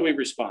 How do we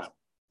respond?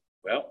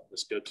 Well,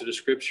 let's go to the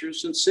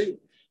scriptures and see.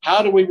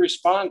 How do we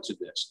respond to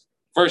this?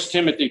 1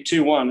 Timothy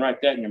 2:1,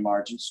 write that in your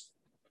margins.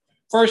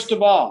 First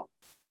of all,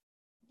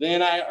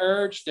 then I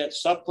urge that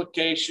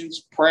supplications,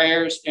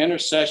 prayers,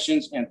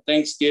 intercessions, and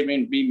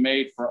thanksgiving be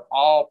made for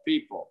all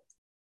people.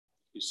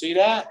 You see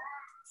that?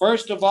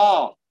 First of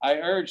all, I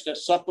urge that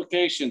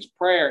supplications,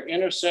 prayer,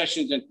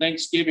 intercessions, and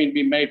thanksgiving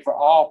be made for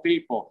all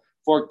people,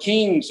 for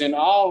kings and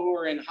all who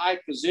are in high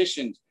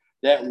positions,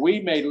 that we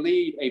may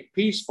lead a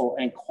peaceful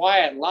and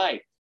quiet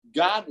life,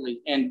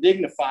 godly and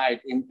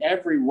dignified in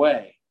every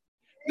way.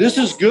 This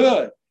is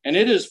good, and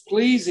it is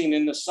pleasing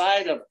in the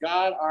sight of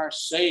God our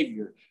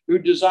Savior, who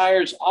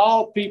desires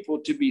all people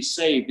to be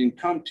saved and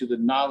come to the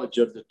knowledge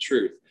of the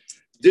truth.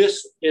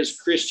 This is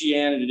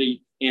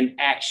Christianity in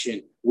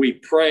action. We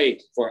pray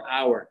for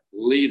our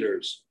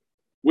leaders.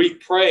 We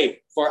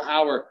pray for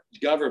our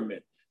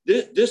government.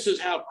 This is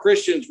how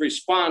Christians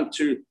respond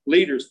to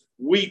leaders.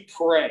 We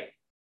pray.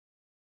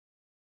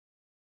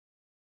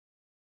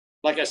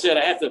 Like I said,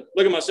 I have to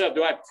look at myself.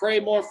 Do I pray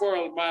more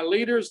for my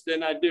leaders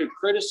than I do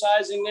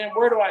criticizing them?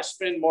 Where do I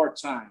spend more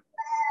time?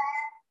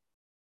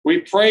 We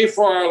pray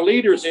for our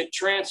leaders. It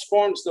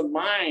transforms the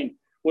mind.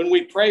 When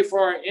we pray for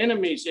our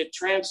enemies, it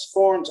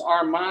transforms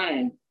our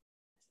mind.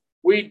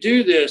 We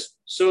do this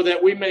so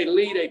that we may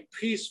lead a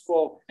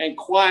peaceful and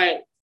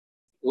quiet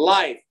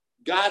life,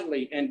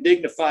 godly and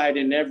dignified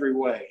in every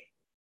way.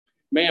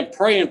 Man,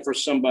 praying for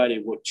somebody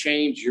will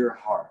change your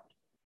heart.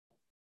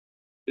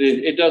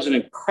 It does an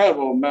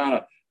incredible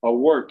amount of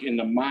work in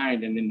the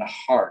mind and in the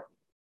heart.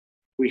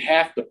 We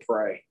have to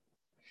pray.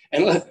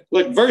 And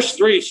look, verse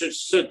 3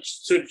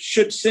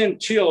 should send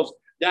chills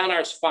down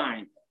our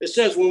spine. It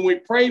says, when we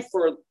pray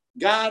for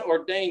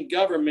God-ordained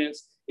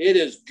governments, it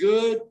is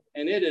good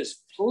and it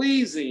is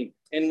pleasing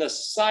in the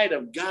sight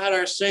of God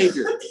our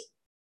Savior.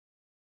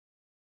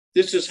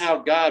 This is how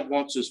God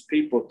wants his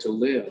people to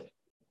live.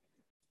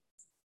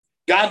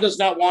 God does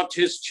not want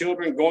his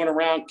children going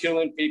around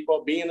killing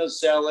people, being a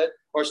zealot,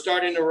 or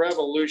starting a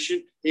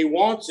revolution. He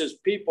wants his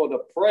people to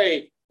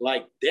pray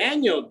like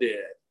Daniel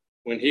did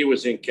when he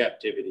was in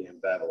captivity in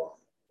Babylon.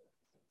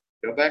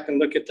 Go back and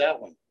look at that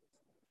one.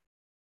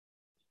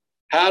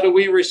 How do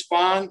we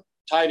respond?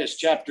 Titus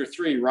chapter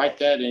 3, write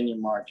that in your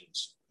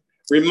margins.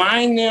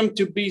 Remind them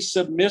to be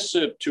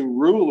submissive to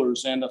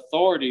rulers and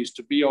authorities,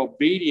 to be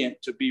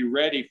obedient, to be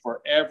ready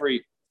for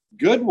every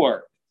good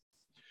work,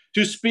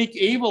 to speak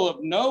evil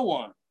of no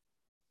one,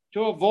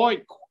 to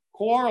avoid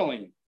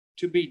quarreling,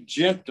 to be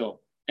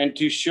gentle, and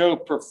to show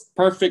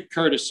perfect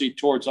courtesy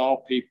towards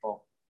all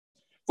people.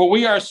 For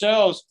we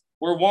ourselves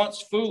were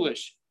once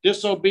foolish,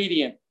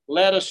 disobedient,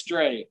 led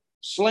astray,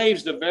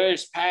 slaves to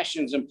various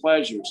passions and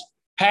pleasures,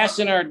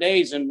 passing our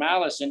days in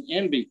malice and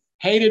envy,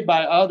 hated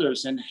by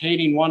others and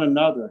hating one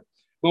another.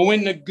 But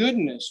when the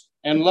goodness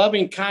and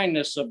loving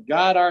kindness of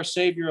God our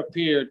Savior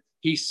appeared,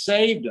 he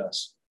saved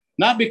us,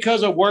 not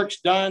because of works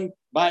done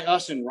by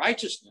us in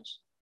righteousness,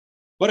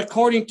 but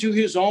according to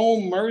his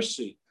own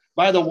mercy,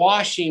 by the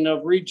washing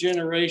of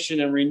regeneration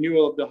and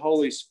renewal of the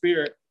Holy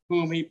Spirit,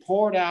 whom he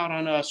poured out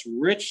on us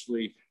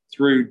richly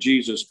through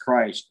Jesus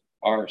Christ,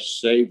 our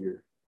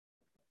Savior.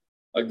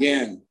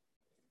 Again,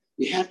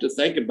 you have to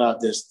think about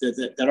this,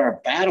 that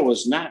our battle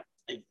is not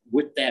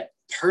with that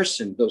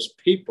person, those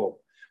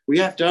people. We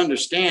have to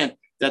understand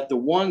that the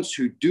ones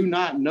who do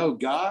not know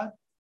God,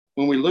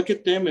 when we look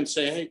at them and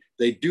say, hey,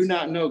 they do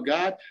not know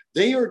God,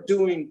 they're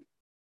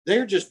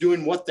just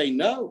doing what they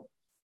know.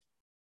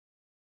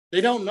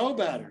 They don't know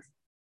better.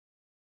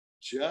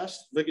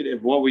 Just look at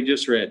it, what we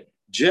just read.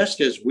 Just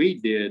as we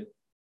did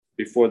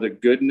before the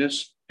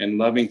goodness and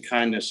loving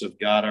kindness of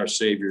God our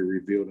Savior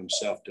revealed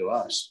himself to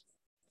us.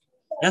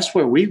 That's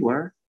where we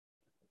were.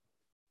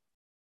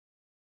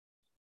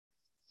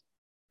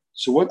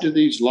 So what do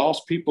these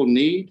lost people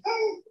need?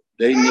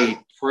 They need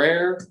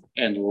prayer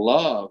and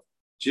love,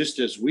 just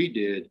as we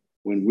did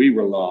when we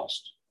were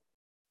lost.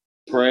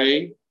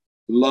 Pray,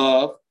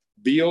 love,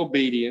 be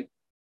obedient,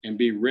 and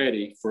be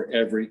ready for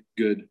every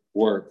good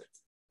work.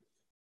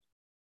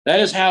 That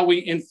is how we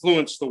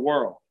influence the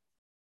world.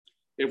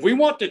 If we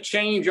want to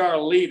change our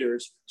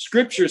leaders,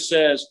 Scripture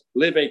says,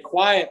 live a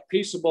quiet,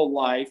 peaceable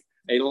life,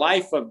 a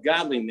life of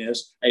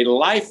godliness, a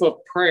life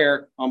of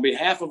prayer on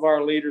behalf of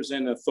our leaders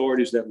and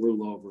authorities that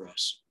rule over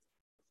us.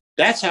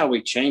 That's how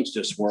we change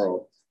this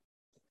world.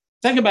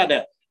 Think about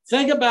that.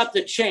 Think about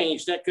the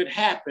change that could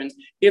happen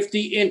if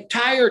the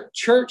entire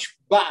church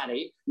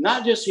body,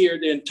 not just here,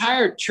 the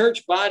entire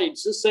church body,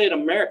 just say in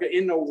America,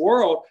 in the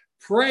world,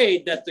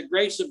 prayed that the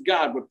grace of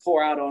God would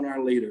pour out on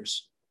our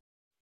leaders.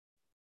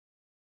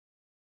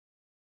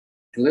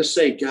 And let's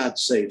say God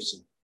saves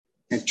him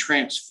and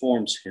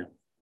transforms him.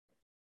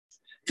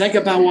 Think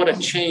about what a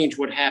change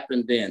would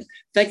happen then.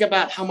 Think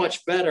about how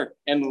much better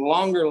and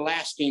longer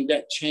lasting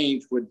that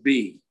change would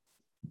be.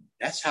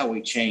 That's how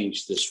we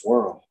change this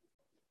world.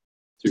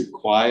 Through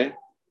quiet,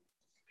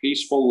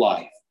 peaceful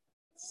life,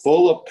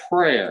 full of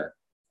prayer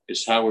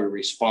is how we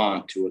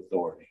respond to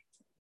authority.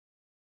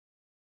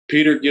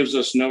 Peter gives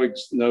us no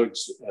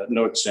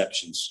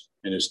exceptions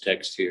in his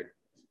text here.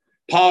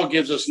 Paul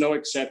gives us no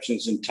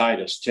exceptions in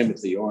Titus,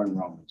 Timothy, or in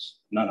Romans.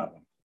 None of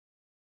them.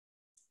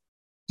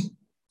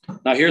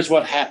 Now, here's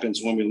what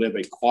happens when we live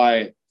a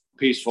quiet,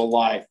 peaceful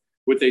life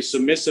with a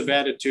submissive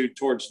attitude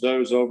towards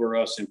those over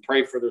us and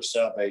pray for their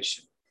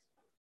salvation.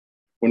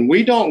 When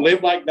we don't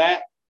live like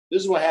that,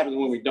 this is what happens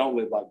when we don't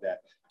live like that.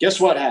 Guess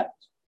what happens?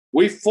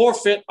 We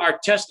forfeit our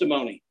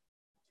testimony.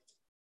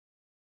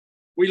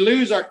 We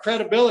lose our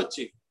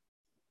credibility.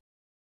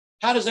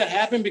 How does that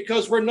happen?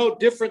 Because we're no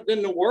different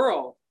than the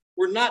world.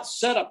 We're not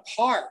set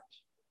apart.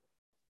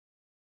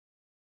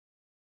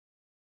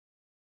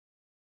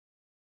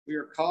 We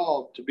are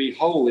called to be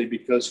holy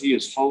because he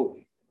is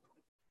holy.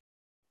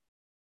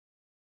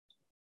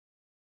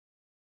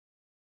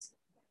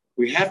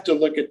 We have to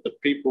look at the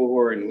people who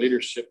are in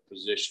leadership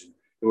position,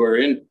 who are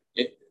in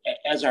it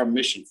as our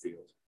mission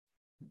field.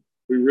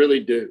 We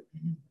really do.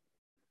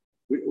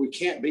 We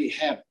can't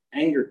have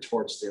anger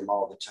towards them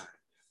all the time.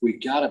 We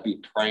got to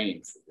be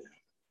praying for them.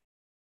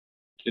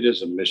 It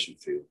is a mission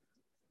field.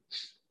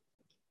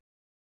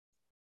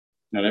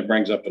 Now that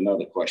brings up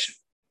another question.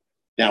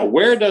 Now,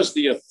 where does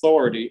the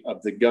authority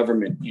of the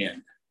government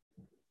end?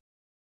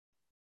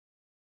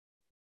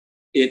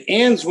 It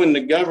ends when the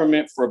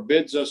government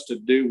forbids us to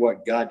do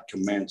what God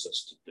commands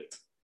us to do.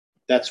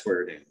 That's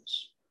where it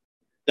ends.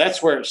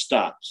 That's where it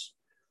stops.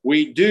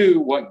 We do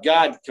what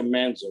God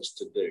commands us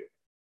to do.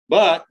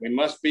 But we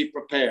must be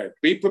prepared.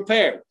 Be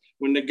prepared.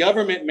 When the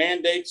government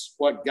mandates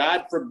what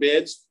God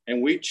forbids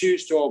and we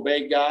choose to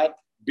obey God,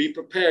 be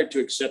prepared to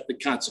accept the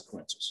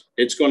consequences.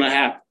 It's going to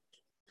happen.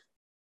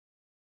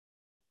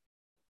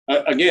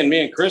 Again,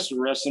 me and Chris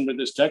were wrestling with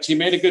this text. He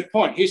made a good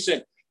point. He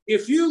said,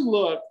 if you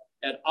look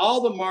at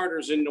all the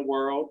martyrs in the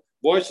world,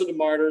 Voice of the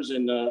Martyrs,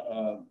 and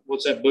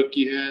what's that book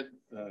you had?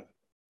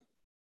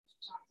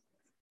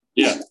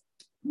 Yeah,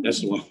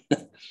 that's the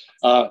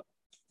one.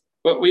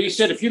 But he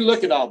said, if you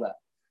look at all that,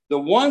 the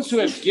ones who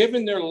have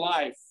given their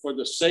life for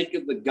the sake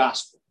of the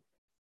gospel,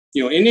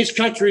 in these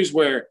countries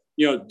where,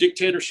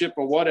 dictatorship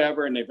or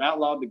whatever, and they've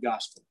outlawed the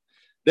gospel,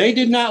 they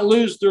did not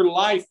lose their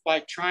life by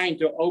trying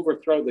to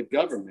overthrow the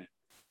government.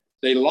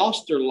 They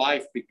lost their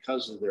life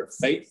because of their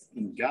faith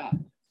in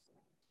God.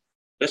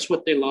 That's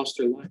what they lost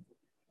their life.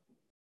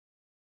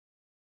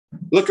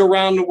 Look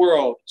around the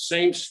world,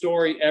 same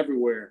story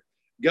everywhere.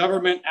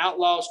 Government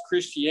outlaws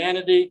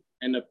Christianity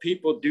and the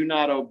people do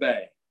not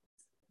obey.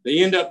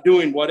 They end up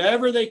doing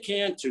whatever they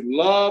can to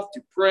love,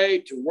 to pray,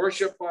 to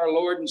worship our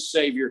Lord and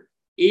Savior,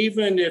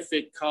 even if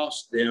it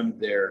costs them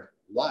their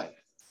life.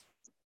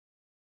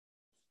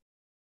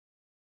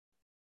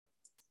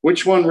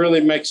 Which one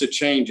really makes a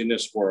change in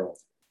this world?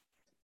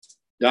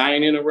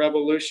 Dying in a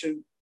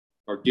revolution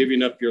or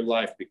giving up your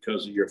life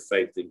because of your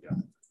faith in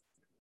God?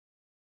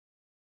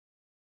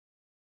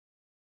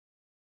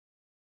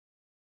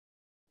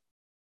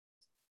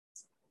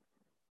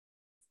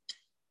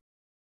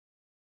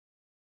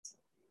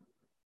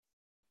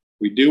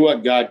 We do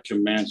what God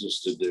commands us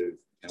to do,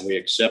 and we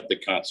accept the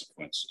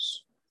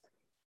consequences.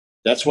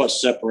 That's what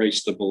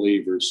separates the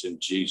believers in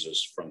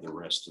Jesus from the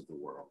rest of the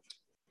world.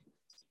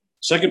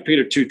 2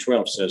 Peter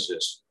 2:12 says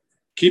this,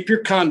 keep your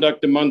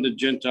conduct among the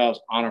Gentiles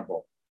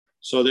honorable,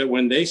 so that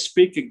when they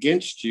speak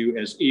against you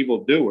as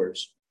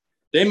evildoers,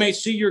 they may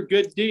see your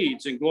good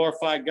deeds and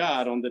glorify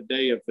God on the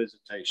day of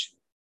visitation.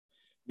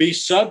 Be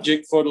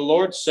subject for the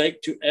Lord's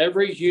sake to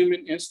every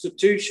human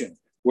institution,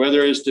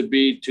 whether it is to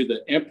be to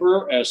the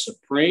emperor as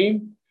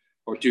supreme,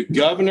 or to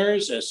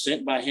governors as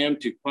sent by him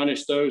to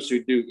punish those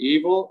who do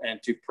evil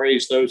and to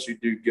praise those who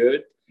do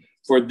good.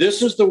 For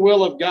this is the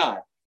will of God,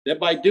 that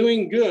by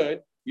doing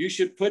good, you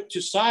should put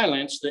to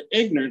silence the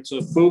ignorance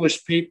of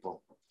foolish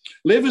people.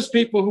 Live as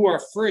people who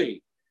are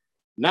free,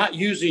 not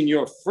using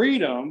your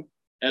freedom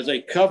as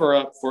a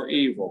cover-up for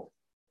evil,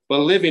 but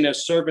living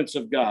as servants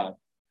of God.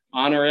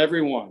 Honor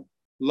everyone.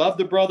 Love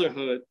the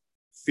brotherhood.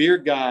 Fear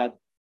God.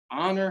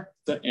 Honor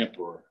the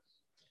emperor.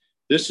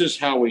 This is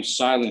how we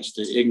silence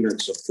the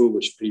ignorance of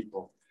foolish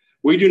people.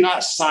 We do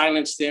not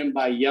silence them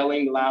by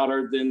yelling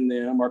louder than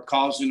them or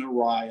causing a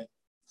riot.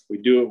 We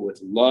do it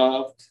with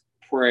love,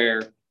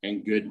 prayer,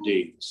 and good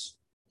deeds.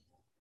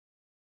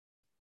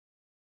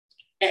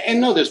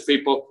 And know this,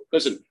 people.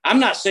 Listen, I'm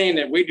not saying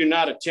that we do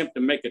not attempt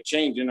to make a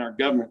change in our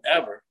government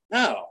ever.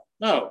 No.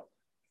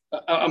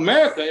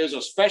 America is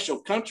a special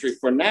country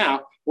for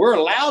now. We're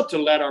allowed to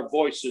let our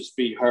voices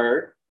be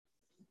heard,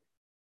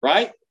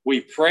 right?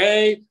 We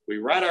pray, we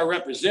write our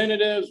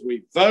representatives,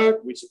 we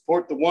vote, we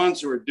support the ones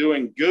who are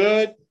doing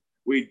good.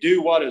 We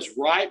do what is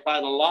right by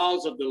the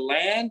laws of the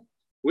land.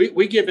 We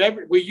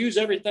use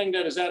everything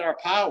that is at our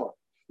power.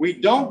 We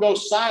don't go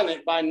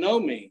silent by no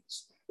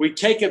means. We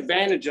take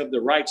advantage of the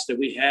rights that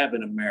we have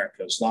in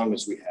America as long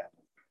as we have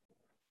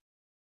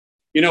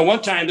them.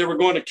 One time they were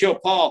going to kill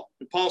Paul,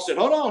 and Paul said,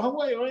 hold on,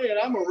 wait,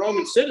 I'm a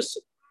Roman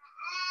citizen.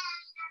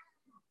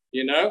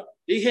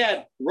 He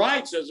had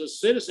rights as a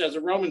citizen, as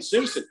a Roman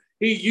citizen.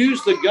 He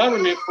used the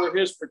government for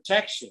his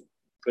protection,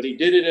 but he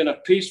did it in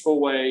a peaceful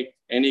way,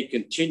 and he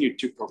continued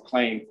to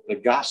proclaim the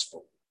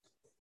gospel.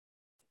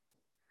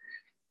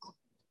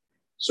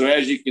 So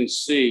as you can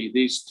see,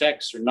 these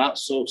texts are not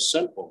so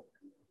simple.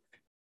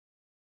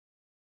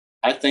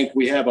 I think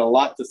we have a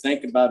lot to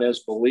think about as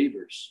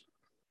believers.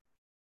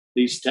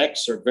 these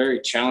texts are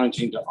very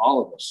challenging to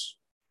all of us.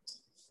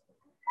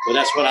 But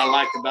that's what I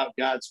like about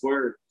God's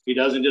word. He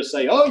doesn't just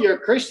say, oh, you're a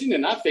Christian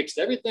and I fixed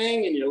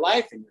everything in your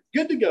life and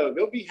you're good to go.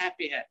 Go be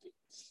happy, happy.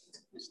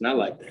 It's not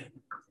like that. It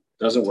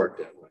doesn't work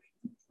that way.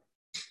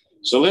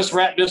 So let's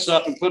wrap this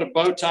up and put a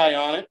bow tie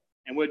on it.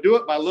 And we'll do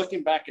it by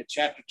looking back at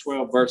chapter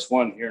 12, verse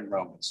 1 here in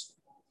Romans.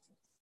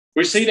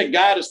 We see that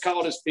God has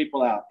called his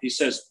people out. He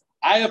says,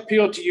 I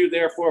appeal to you,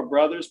 therefore,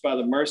 brothers, by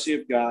the mercy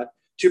of God,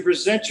 to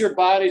present your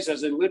bodies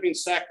as a living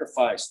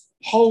sacrifice,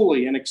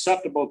 holy and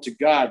acceptable to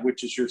God,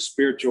 which is your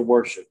spiritual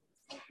worship.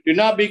 Do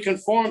not be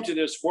conformed to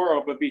this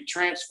world, but be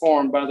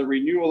transformed by the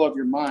renewal of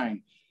your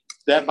mind,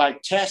 that by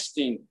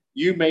testing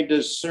you may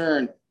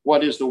discern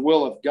what is the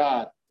will of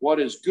God, what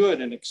is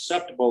good and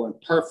acceptable and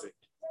perfect.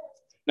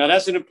 Now,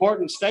 that's an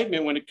important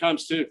statement when it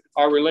comes to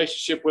our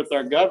relationship with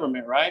our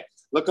government, right?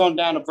 Look on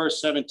down to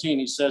verse 17.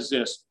 He says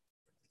this,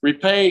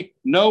 repay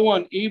no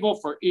one evil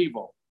for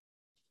evil,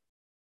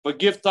 but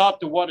give thought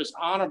to what is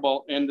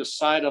honorable in the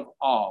sight of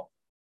all.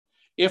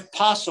 If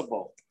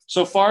possible,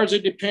 so far as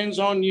it depends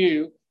on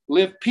you,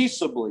 live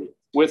peaceably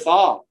with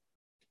all.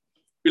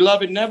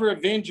 Beloved, never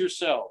avenge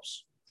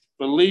yourselves,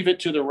 but leave it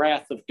to the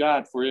wrath of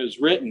God, for it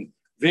is written,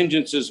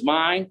 vengeance is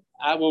mine,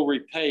 I will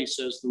repay,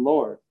 says the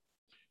Lord.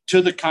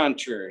 To the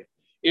contrary,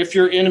 if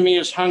your enemy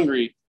is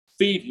hungry,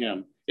 feed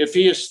him. If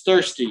he is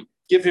thirsty,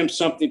 give him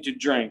something to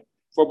drink,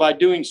 for by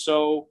doing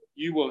so,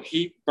 you will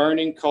heap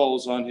burning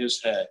coals on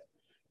his head.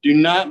 Do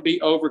not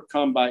be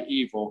overcome by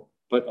evil,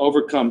 but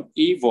overcome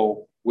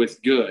evil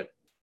with good.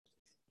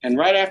 And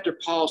right after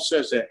Paul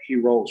says that, he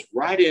rolls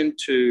right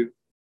into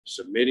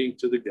submitting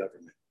to the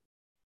government.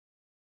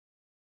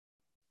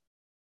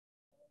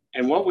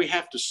 And what we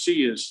have to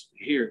see is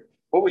here,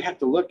 what we have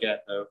to look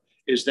at, though,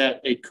 is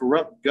that a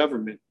corrupt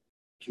government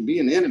can be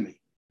an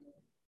enemy.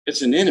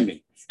 It's an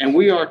enemy. And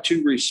we are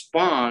to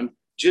respond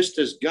just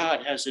as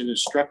God has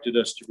instructed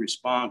us to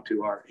respond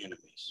to our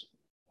enemies.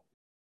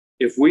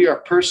 If we are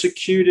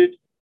persecuted,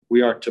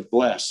 we are to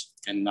bless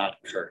and not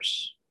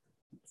curse.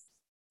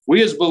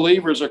 We as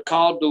believers are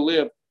called to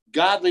live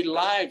godly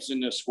lives in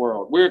this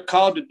world. We're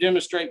called to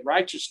demonstrate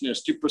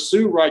righteousness, to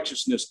pursue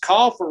righteousness,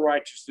 call for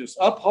righteousness,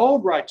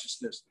 uphold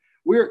righteousness.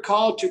 We're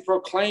called to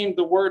proclaim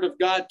the word of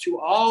God to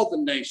all the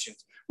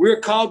nations. We're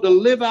called to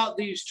live out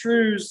these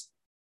truths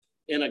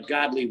in a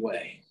godly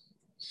way.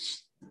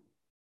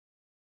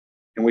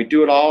 And we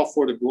do it all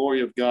for the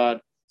glory of God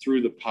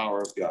through the power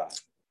of God.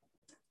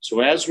 So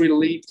as we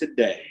leave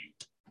today,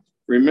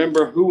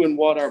 remember who and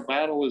what our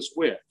battle is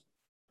with.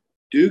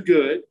 Do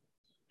good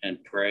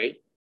and pray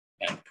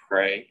and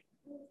pray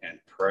and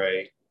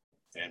pray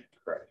and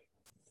pray.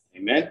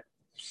 Amen?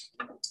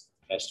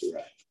 Pastor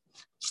Ryan.